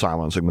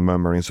 silencing the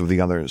murmurings of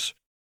the others.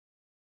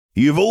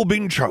 "You've all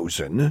been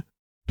chosen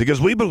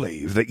because we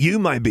believe that you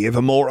may be of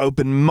a more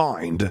open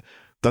mind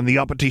than the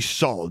uppity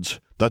sods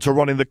that are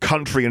running the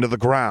country into the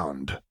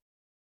ground."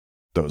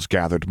 Those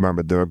gathered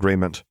murmured their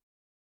agreement.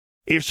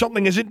 "If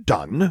something isn't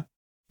done,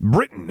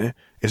 Britain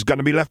is going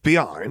to be left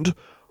behind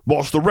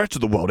whilst the rest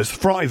of the world is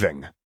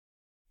thriving.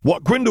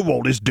 What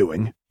Grindelwald is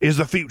doing is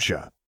the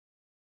future.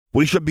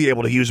 We should be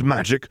able to use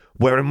magic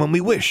where and when we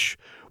wish.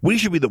 We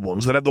should be the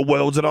ones that have the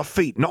worlds at our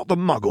feet, not the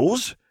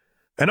muggles.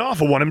 And I,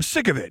 for one, am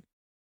sick of it."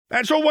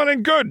 "That's all well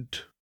and good,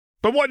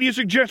 but what do you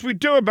suggest we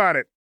do about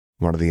it?"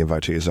 one of the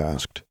invitees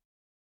asked.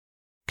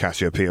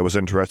 Cassiopeia was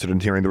interested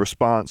in hearing the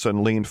response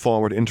and leaned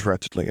forward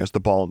interestedly as the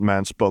bald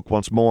man spoke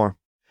once more.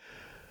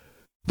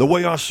 "The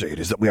way I see it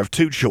is that we have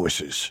two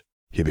choices,"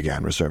 he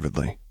began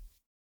reservedly.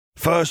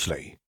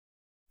 "Firstly,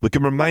 we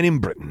can remain in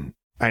Britain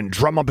and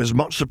drum up as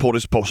much support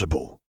as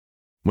possible.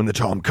 When the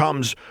time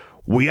comes,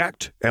 we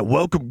act and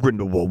welcome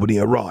Grindelwald when he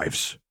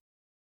arrives."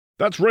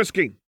 "That's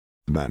risky,"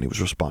 the man he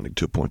was responding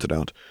to pointed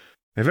out.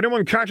 "If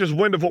anyone catches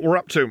wind of what we're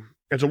up to,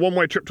 it's a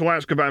one-way trip to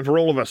Azkaban for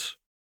all of us."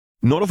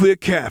 "Not if we're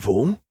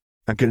careful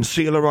and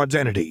conceal our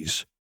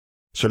identities.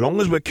 So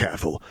long as we're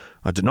careful,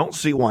 I do not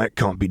see why it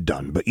can't be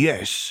done, but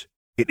yes,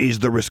 it is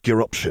the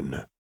riskier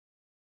option."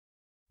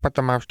 "But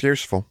the most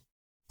useful,"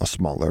 a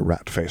smaller,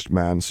 rat-faced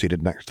man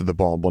seated next to the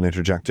bald one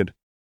interjected.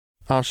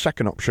 "Our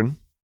second option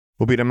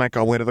will be to make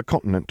our way to the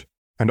continent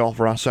and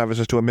offer our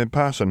services to him in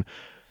person.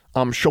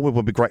 I'm sure we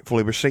will be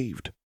gratefully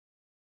received."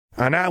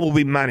 "And how will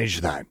we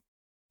manage that?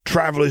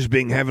 Travel is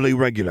being heavily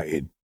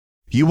regulated.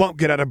 You won't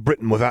get out of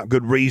Britain without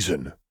good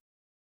reason."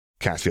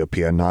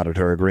 Cassiopeia nodded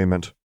her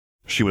agreement.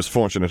 She was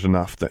fortunate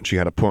enough that she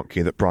had a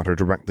portkey that brought her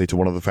directly to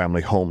one of the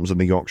family homes in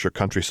the Yorkshire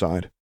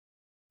countryside.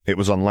 It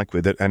was unlikely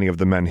that any of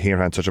the men here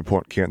had such a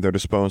portkey at their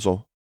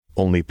disposal.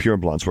 Only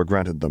purebloods were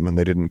granted them, and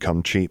they didn't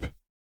come cheap.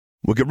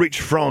 "We could reach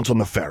France on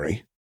the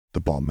ferry," the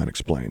bald man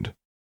explained.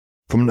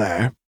 "From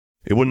there,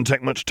 it wouldn't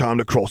take much time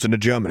to cross into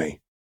Germany.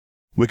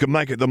 We could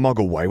make it the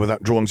Muggle way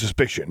without drawing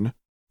suspicion,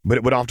 but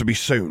it would have to be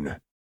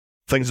soon.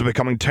 Things are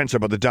becoming tenser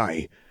by the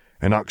day,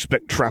 and I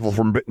expect travel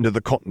from Britain to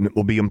the continent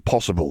will be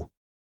impossible."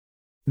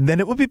 "Then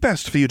it would be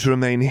best for you to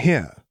remain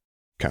here,"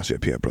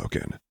 Cassiopeia broke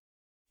in,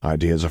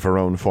 ideas of her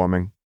own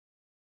forming.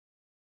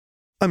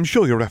 "I'm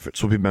sure your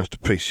efforts will be most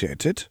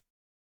appreciated.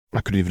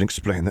 I could even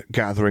explain that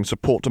gathering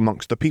support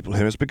amongst the people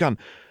here has begun.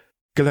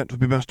 Gellert would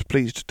be most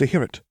pleased to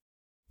hear it."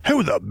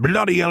 "Who the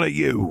bloody hell are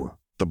you?"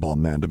 the bald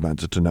man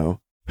demanded to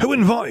know. "Who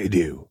invited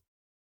you?"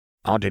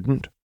 "I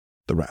didn't,"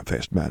 the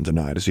rat-faced man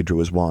denied as he drew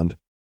his wand.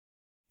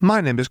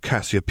 "My name is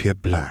Cassiopeia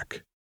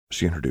Black,"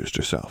 she introduced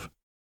herself,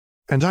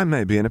 "and I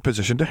may be in a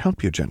position to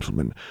help you,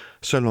 gentlemen,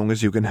 so long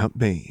as you can help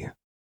me."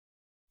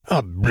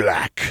 "A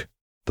Black,"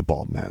 the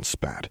bald man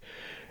spat.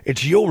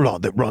 "It's your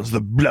lot that runs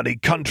the bloody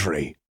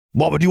country.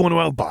 Why would you want to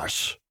help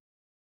us?"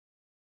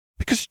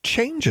 "Because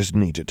change is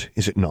needed,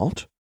 is it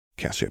not?"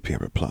 Cassiopeia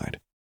replied.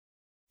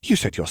 "You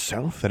said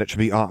yourself that it should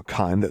be our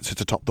kind that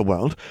sits atop the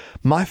world.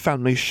 My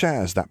family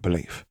shares that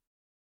belief.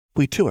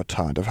 We too are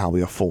tired of how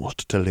we are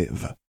forced to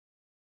live."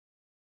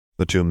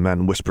 The two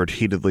men whispered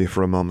heatedly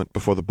for a moment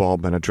before the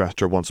bald man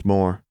addressed her once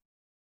more.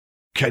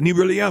 "Can you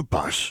really help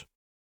us?"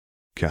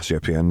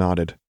 Cassiopeia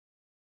nodded.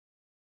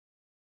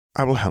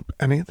 "I will help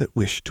any that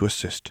wish to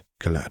assist,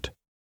 Gellert.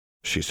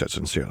 she said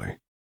sincerely.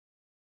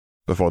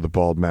 Before the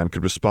bald man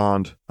could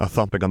respond, a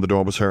thumping on the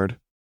door was heard.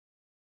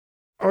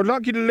 "I'd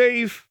like you to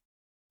leave,"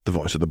 the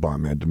voice of the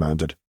barmaid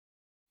demanded.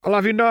 "I'll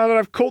have you know that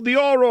I've called the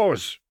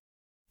Auroras."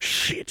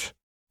 "Shit,"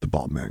 the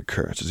bald man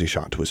cursed as he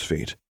shot to his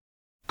feet.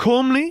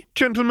 "Calmly,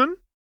 gentlemen,"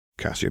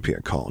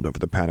 Cassiopeia called over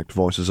the panicked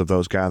voices of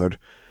those gathered.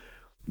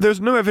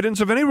 "There's no evidence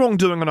of any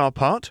wrongdoing on our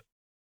part.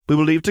 We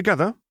will leave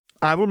together.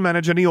 I will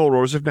manage any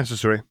Auroras if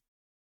necessary."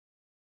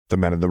 The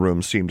men in the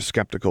room seemed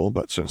skeptical,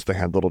 but since they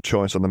had little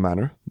choice on the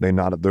matter, they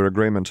nodded their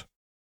agreement.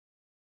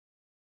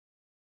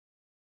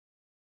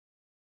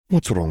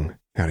 "What's wrong,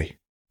 Harry?"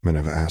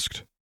 Minerva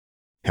asked.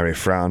 Harry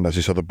frowned as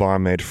he saw the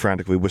barmaid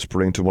frantically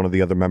whispering to one of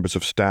the other members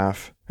of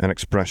staff, an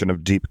expression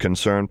of deep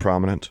concern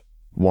prominent,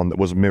 one that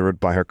was mirrored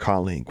by her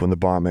colleague when the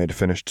barmaid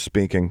finished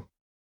speaking.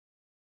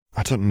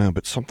 "I don't know,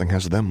 but something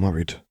has them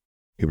worried,"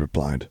 he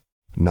replied,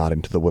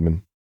 nodding to the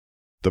women.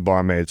 The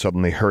barmaid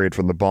suddenly hurried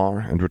from the bar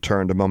and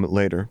returned a moment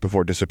later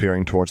before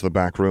disappearing towards the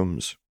back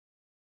rooms.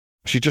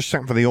 "She just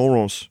sent for the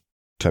Auroras,"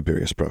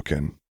 Tiberius broke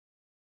in.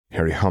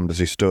 Harry hummed as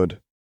he stood.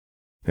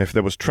 If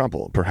there was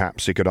trouble,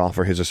 perhaps he could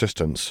offer his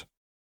assistance.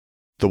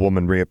 The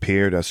woman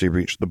reappeared as he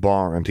reached the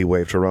bar and he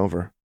waved her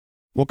over.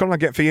 "What can I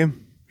get for you?"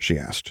 she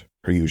asked,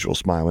 her usual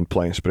smile in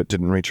place, but it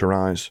didn't reach her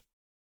eyes.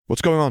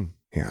 "What's going on?"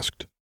 he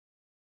asked.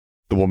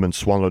 The woman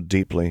swallowed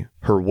deeply,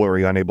 her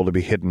worry unable to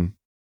be hidden.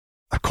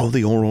 "I called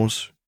the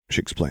Auroras,"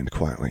 she explained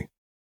quietly.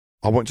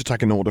 "I went to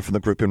take an order for the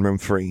group in room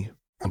 3,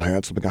 and I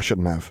heard something I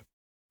shouldn't have.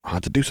 I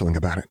had to do something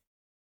about it."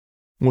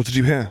 "What did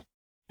you hear?"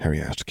 Harry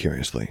asked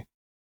curiously.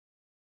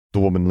 The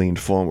woman leaned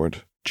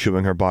forward,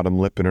 chewing her bottom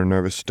lip in her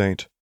nervous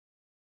state.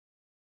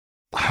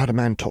 "I heard a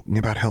man talking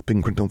about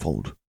helping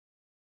Grindelwald.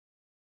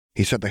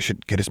 He said they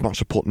should get as much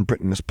support in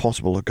Britain as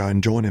possible to go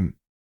and join him."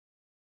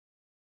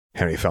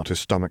 Harry felt his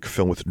stomach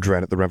fill with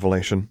dread at the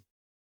revelation.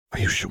 "Are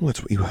you sure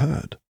that's what you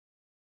heard?"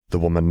 The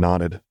woman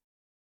nodded.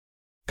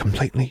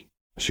 "Completely,"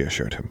 she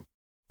assured him.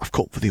 "I've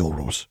called for the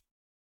Auroras."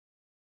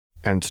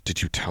 "And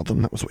did you tell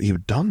them that was what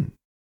you'd done?"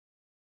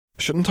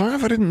 "Shouldn't I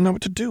have? I didn't know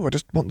what to do. I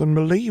just want them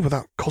to leave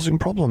without causing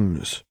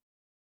problems."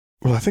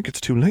 "Well, I think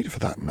it's too late for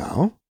that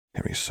now,"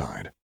 Harry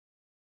sighed.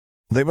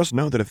 "They must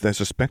know that if they're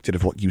suspected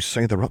of what you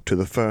say they're up to,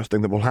 the first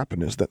thing that will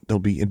happen is that they'll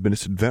be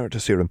administered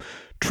Veritaserum.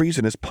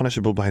 Treason is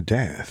punishable by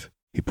death,"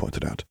 he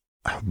pointed out.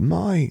 "Oh,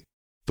 my,"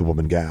 the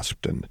woman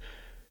gasped, and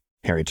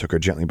Harry took her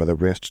gently by the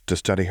wrist to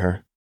steady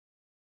her.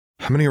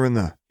 "How many are in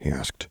there?" he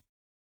asked.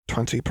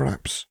 20,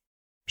 perhaps,"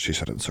 she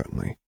said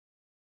uncertainly.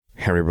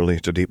 Harry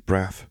released a deep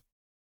breath.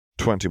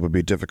 20 would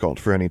be difficult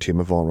for any team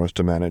of Auroras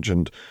to manage,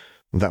 and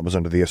that was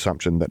under the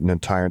assumption that an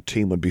entire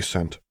team would be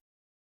sent.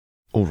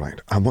 "All right,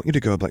 I want you to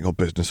go about your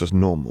business as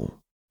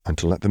normal, and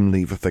to let them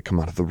leave if they come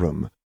out of the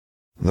room.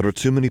 There are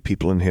too many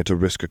people in here to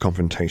risk a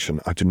confrontation.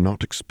 I do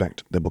not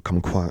expect they will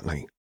come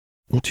quietly.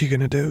 What are you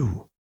going to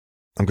do?"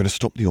 "I'm going to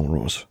stop the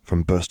Auroras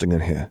from bursting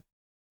in here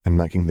and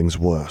making things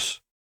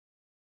worse."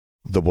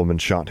 The woman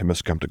shot him a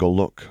skeptical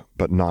look,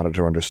 but nodded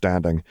her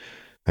understanding,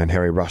 and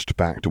Harry rushed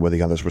back to where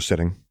the others were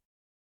sitting.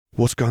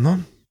 "What's going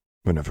on?"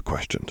 Minerva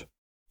questioned.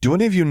 "Do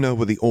any of you know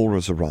where the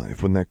Auroras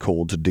arrive when they're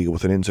called to deal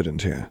with an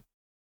incident here?"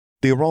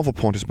 "The arrival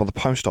point is by the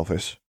post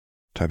office,"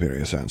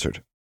 Tiberius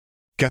answered.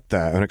 "Get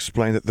there and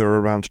explain that there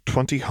are around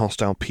 20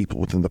 hostile people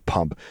within the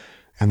pub,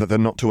 and that they're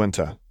not to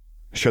enter.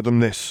 Show them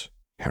this,"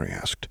 Harry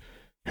asked,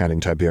 handing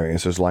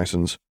Tiberius his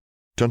license.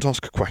 "Don't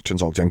ask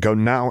questions, Ogden. Go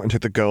now and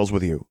take the girls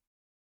with you."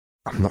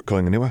 "I'm not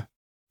going anywhere,"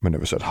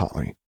 Minerva said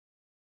hotly.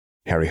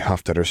 Harry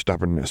huffed at her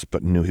stubbornness,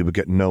 but knew he would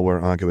get nowhere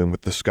arguing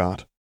with the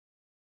Scot.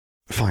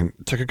 "Fine,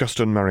 take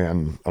Augusta and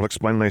Marianne. I'll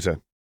explain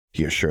later,"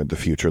 he assured the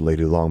future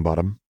Lady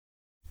Longbottom.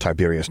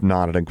 Tiberius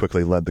nodded and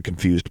quickly led the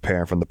confused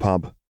pair from the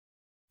pub.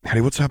 "Harry,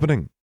 what's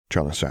happening?"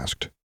 Charles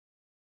asked.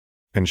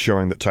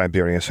 Ensuring that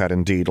Tiberius had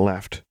indeed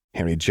left,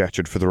 Harry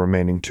gestured for the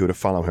remaining two to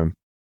follow him.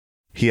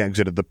 He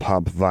exited the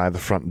pub via the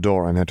front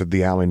door and entered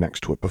the alley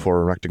next to it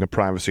before erecting a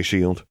privacy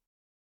shield.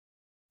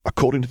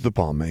 According to the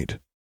barmaid,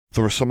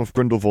 there were some of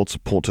Grindelwald's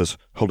supporters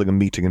holding a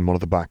meeting in one of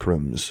the back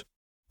rooms.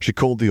 She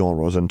called the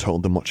Auroras and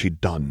told them what she'd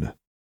done.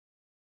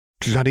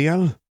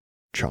 "Gladiel?"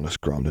 Charles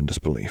groaned in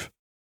disbelief.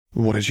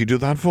 "What did she do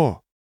that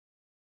for?"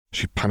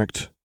 "She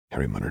panicked,"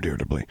 Harry muttered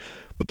irritably.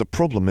 "But the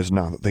problem is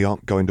now that they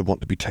aren't going to want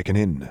to be taken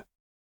in."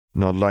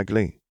 "Not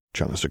likely,"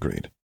 Charles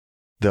agreed.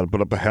 "They'll put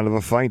up a hell of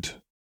a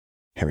fight."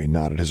 Harry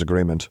nodded his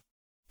agreement.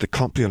 "They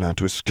can't be allowed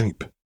to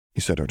escape,"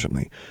 he said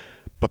urgently.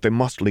 "But they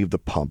must leave the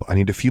pub. I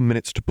need a few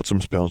minutes to put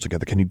some spells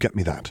together. Can you get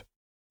me that?"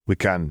 "We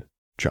can,"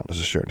 Charles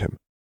assured him.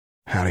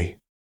 "Harry,"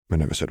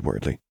 Minerva said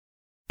worriedly,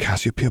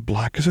 "Cassiopeia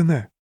Black is in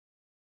there."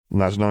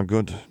 "That's not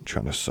good,"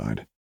 Charles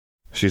sighed.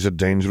 "She's a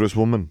dangerous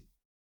woman."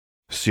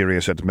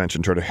 Sirius had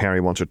mentioned her to Harry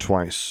once or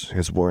twice,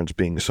 his words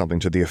being something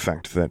to the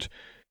effect that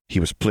he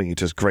was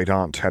pleased his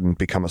great-aunt hadn't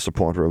become a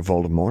supporter of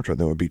Voldemort, or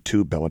there would be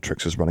 2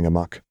 Bellatrixes running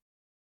amok.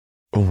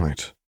 "All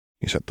right,"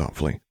 he said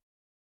thoughtfully.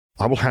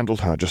 "I will handle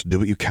her. Just do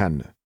what you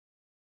can."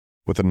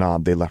 With a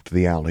nod, they left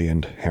the alley,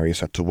 and Harry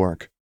set to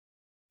work.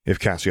 If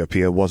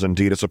Cassiopeia was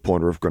indeed a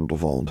supporter of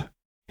Grindelwald,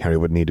 Harry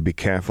would need to be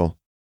careful.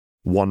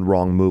 One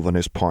wrong move on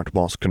his part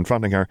whilst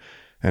confronting her,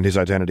 and his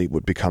identity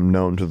would become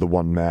known to the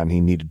one man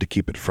he needed to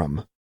keep it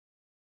from.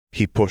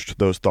 He pushed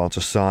those thoughts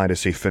aside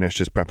as he finished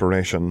his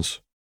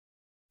preparations.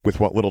 With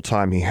what little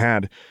time he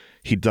had,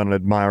 he'd done an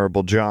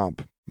admirable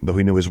job, though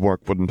he knew his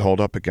work wouldn't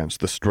hold up against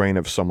the strain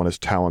of someone as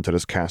talented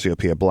as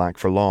Cassiopeia Black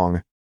for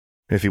long.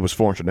 If he was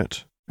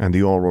fortunate, and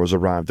the Aurors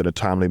arrived in a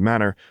timely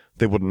manner,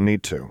 they wouldn't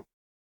need to.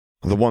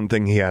 The one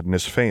thing he had in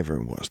his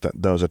favor was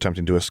that those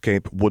attempting to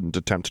escape wouldn't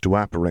attempt to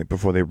apparate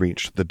before they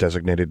reached the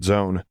designated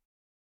zone.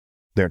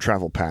 Their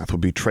travel path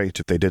would be traced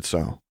if they did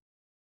so.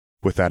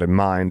 With that in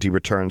mind, he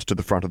returns to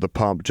the front of the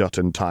pub just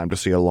in time to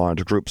see a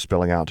large group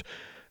spilling out,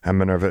 and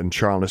Minerva and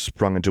Charles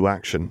sprung into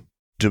action,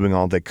 doing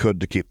all they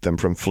could to keep them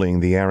from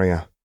fleeing the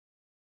area.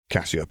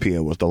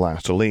 Cassiopeia was the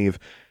last to leave,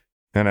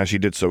 and as she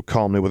did so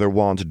calmly with her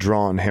wand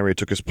drawn, Harry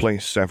took his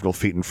place several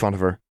feet in front of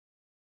her.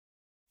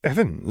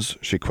 "Evans?"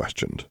 she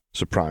questioned,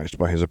 surprised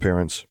by his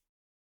appearance.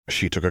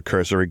 She took a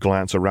cursory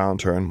glance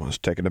around her and was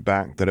taken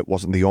aback that it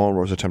wasn't the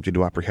Aurors attempting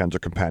to apprehend her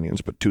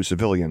companions, but two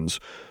civilians,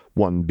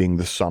 one being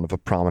the son of a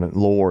prominent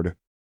lord.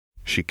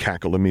 She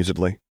cackled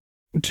amusedly.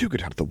 "Do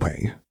get out of the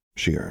way,"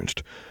 she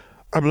urged.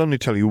 "I will only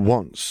tell you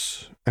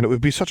once, and it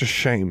would be such a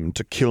shame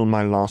to kill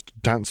my last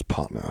dance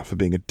partner for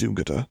being a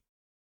do-gooder.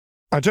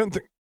 I don't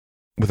think—"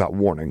 Without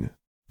warning,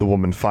 the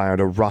woman fired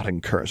a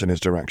rotting curse in his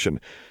direction,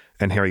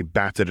 and Harry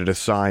batted it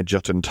aside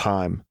just in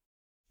time.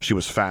 She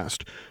was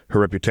fast, her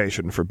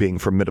reputation for being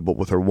formidable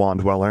with her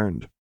wand well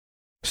earned.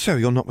 "So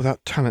you're not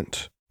without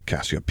talent,"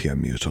 Cassiopeia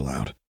mused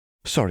aloud.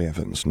 "Sorry,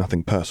 Evans,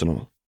 nothing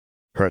personal."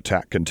 Her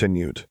attack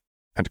continued,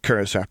 and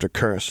curse after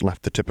curse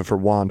left the tip of her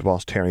wand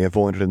whilst Harry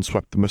avoided and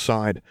swept them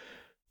aside.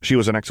 She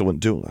was an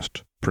excellent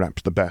duelist,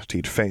 perhaps the best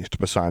he'd faced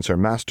besides her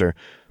master,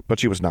 but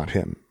she was not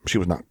him. She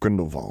was not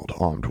Grindelwald,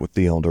 armed with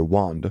the elder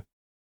wand.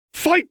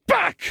 "Fight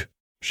back!"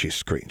 she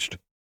screeched,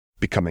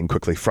 becoming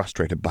quickly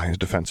frustrated by his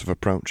defensive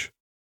approach.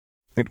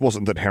 It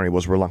wasn't that Harry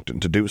was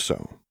reluctant to do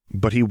so,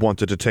 but he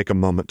wanted to take a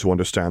moment to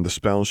understand the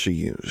spells she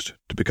used,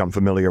 to become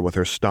familiar with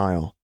her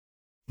style.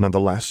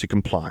 Nonetheless, he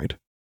complied,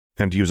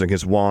 and using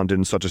his wand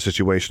in such a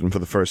situation for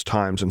the first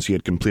time since he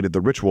had completed the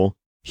ritual,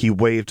 he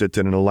waved it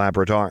in an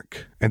elaborate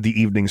arc, and the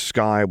evening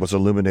sky was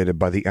illuminated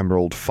by the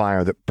emerald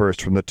fire that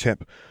burst from the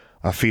tip,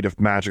 a feat of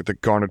magic that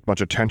garnered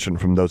much attention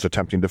from those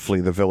attempting to flee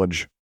the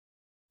village.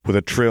 With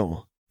a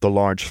trill, the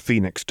large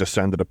phoenix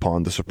descended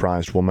upon the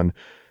surprised woman,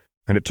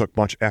 and it took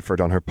much effort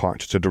on her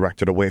part to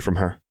direct it away from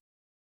her.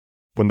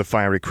 When the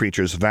fiery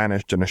creatures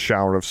vanished in a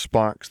shower of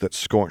sparks that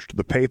scorched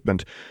the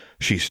pavement,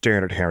 she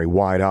stared at Harry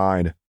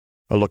wide-eyed,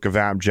 a look of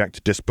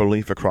abject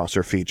disbelief across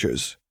her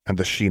features, and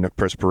the sheen of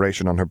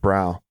perspiration on her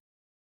brow.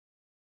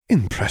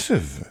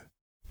 "Impressive,"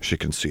 she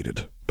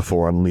conceded,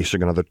 before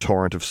unleashing another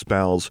torrent of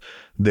spells,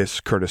 this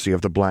courtesy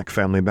of the Black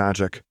family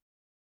magic.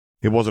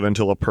 It wasn't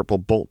until a purple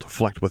bolt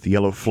flecked with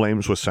yellow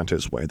flames was sent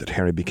his way that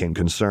Harry became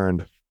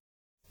concerned.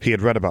 He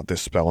had read about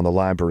this spell in the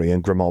library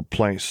in Grimmauld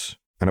Place,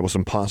 and it was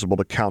impossible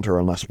to counter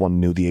unless one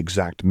knew the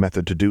exact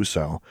method to do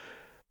so.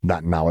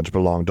 That knowledge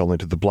belonged only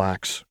to the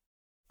Blacks.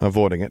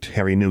 Avoiding it,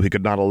 Harry knew he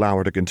could not allow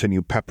her to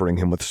continue peppering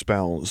him with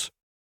spells.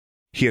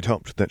 He had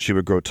hoped that she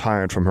would grow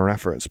tired from her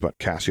efforts, but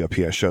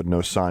Cassiopeia showed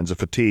no signs of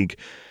fatigue.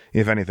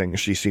 If anything,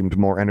 she seemed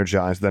more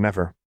energized than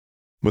ever.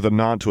 With a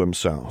nod to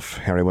himself,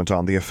 Harry went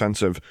on the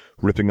offensive,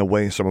 ripping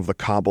away some of the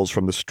cobbles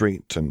from the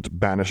street and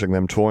banishing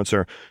them towards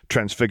her,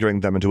 transfiguring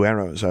them into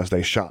arrows as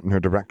they shot in her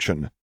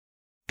direction.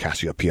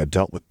 Cassiopeia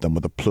dealt with them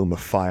with a plume of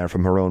fire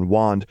from her own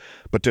wand,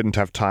 but didn't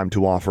have time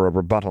to offer a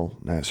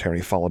rebuttal as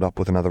Harry followed up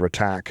with another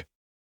attack.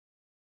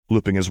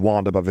 Looping his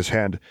wand above his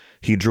head,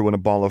 he drew in a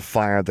ball of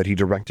fire that he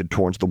directed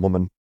towards the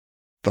woman.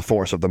 The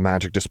force of the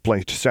magic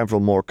displaced several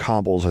more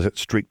cobbles as it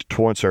streaked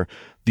towards her,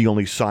 the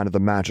only sign of the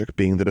magic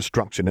being the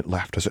destruction it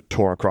left as it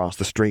tore across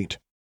the street.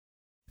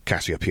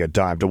 Cassiopeia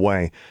dived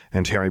away,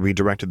 and Harry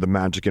redirected the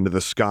magic into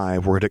the sky,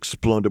 where it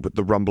exploded with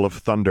the rumble of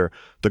thunder,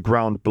 the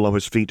ground below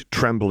his feet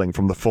trembling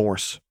from the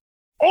force.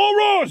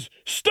 "Aurors,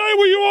 stay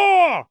where you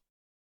are!"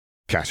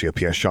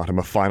 Cassiopeia shot him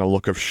a final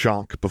look of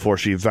shock before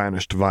she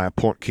vanished via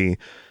portkey,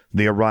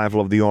 the arrival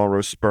of the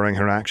Aurors spurring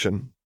her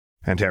action,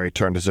 and Harry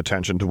turned his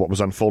attention to what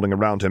was unfolding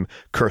around him,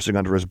 cursing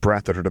under his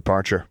breath at her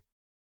departure.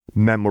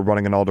 Men were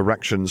running in all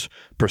directions,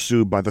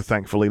 pursued by the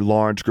thankfully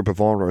large group of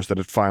Aurors that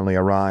had finally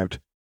arrived.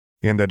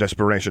 In their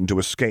desperation to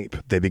escape,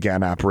 they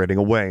began apparating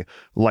away,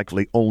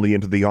 likely only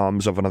into the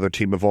arms of another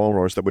team of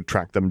Aurors that would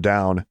track them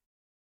down.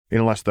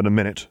 In less than a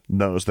minute,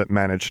 those that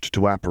managed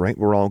to apparate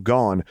were all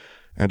gone,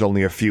 and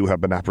only a few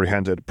had been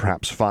apprehended,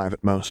 perhaps 5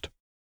 at most.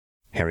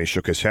 Harry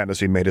shook his head as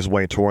he made his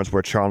way towards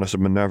where Charles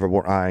and Minerva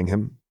were eyeing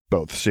him,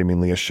 both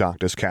seemingly as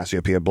shocked as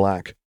Cassiopeia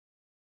Black.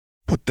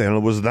 "What the hell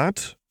was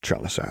that?"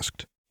 Charles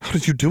asked. "How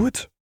did you do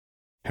it?"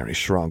 Harry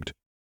shrugged.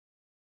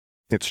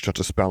 "It's just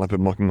a spell I've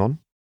been working on,"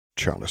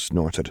 Charles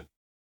snorted.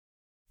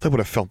 "They would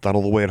have felt that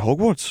all the way at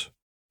Hogwarts,"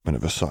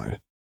 Minerva sighed.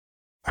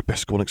 "I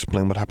best go and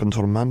explain what happened to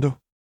Orlando.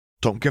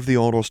 Don't give the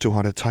Aurors too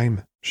hard a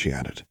time," she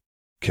added,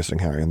 kissing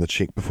Harry on the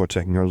cheek before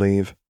taking her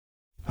leave.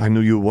 "I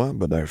knew you were,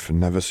 but I've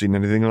never seen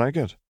anything like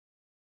it.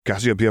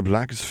 Cassiopeia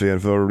Black is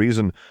feared for a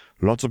reason.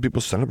 Lots of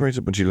people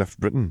celebrated when she left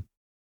Britain.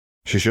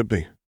 She should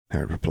be,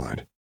 Harry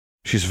replied.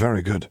 She's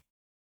very good.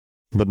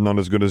 But not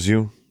as good as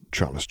you,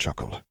 Charles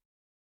chuckled.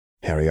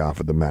 Harry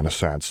offered the man a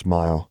sad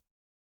smile.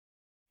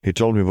 He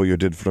told me what you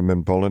did for him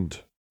in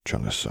Poland,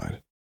 Charles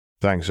sighed.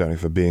 Thanks, Harry,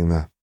 for being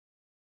there.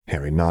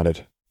 Harry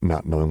nodded,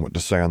 not knowing what to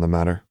say on the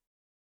matter.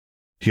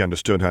 He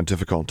understood how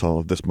difficult all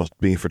of this must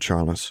be for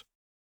Charles.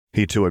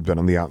 He too had been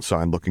on the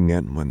outside looking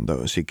in when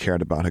those he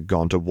cared about had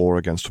gone to war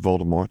against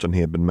Voldemort and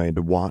he had been made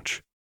to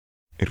watch.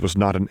 It was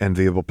not an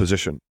enviable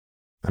position,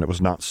 and it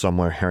was not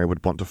somewhere Harry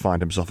would want to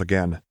find himself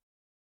again.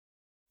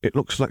 It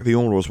looks like the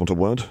Aurors want a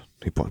word,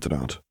 he pointed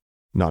out,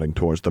 nodding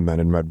towards the men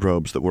in red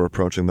robes that were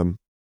approaching them.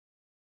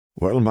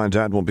 Well, my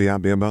dad won't be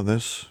happy about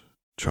this,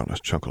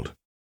 Charles chuckled.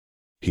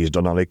 He's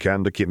done all he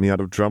can to keep me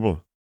out of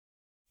trouble.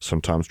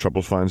 Sometimes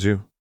trouble finds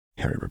you,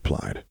 Harry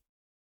replied.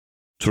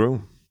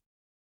 True,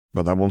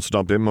 but that won't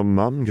stop him or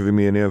Mum giving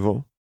me an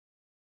earful.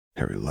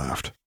 Harry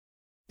laughed.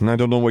 I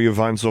don't know what you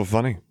find so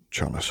funny,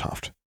 Charles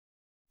huffed.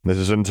 This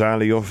is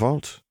entirely your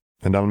fault,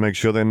 and I'll make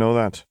sure they know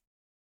that.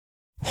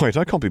 Wait,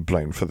 I can't be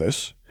blamed for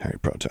this, Harry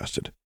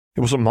protested.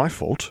 It wasn't my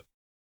fault.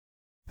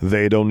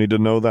 They don't need to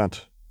know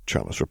that,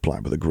 Charles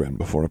replied with a grin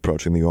before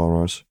approaching the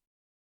Aurors.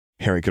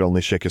 Harry could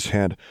only shake his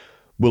head.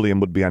 William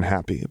would be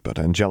unhappy, but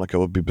Angelica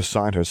would be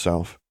beside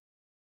herself.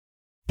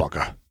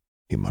 Bugger,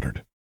 he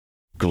muttered,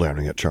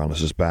 glaring at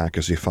Charles's back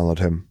as he followed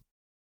him.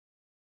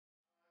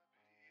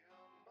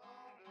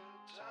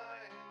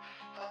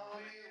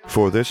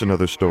 For this and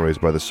other stories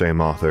by the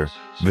same author,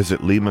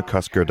 visit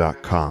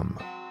leemccusker.com,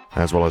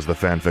 as well as the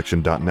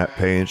fanfiction.net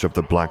page of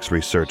The Black's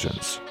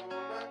Resurgence.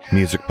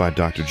 Music by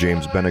Dr.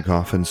 James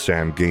Benegoff and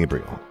Sam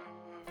Gabriel.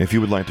 If you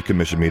would like to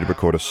commission me to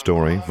record a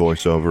story,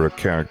 voiceover, or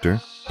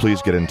character,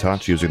 please get in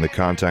touch using the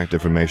contact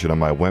information on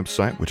my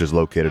website, which is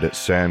located at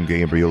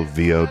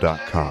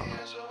samgabrielvo.com.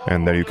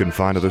 And there you can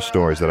find other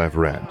stories that I've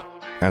read,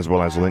 as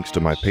well as links to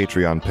my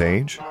Patreon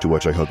page, to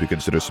which I hope you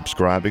consider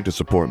subscribing to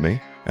support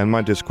me, and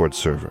my Discord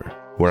server,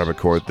 where I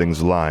record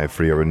things live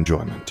for your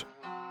enjoyment.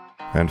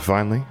 And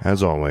finally,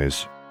 as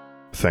always,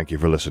 thank you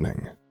for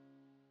listening.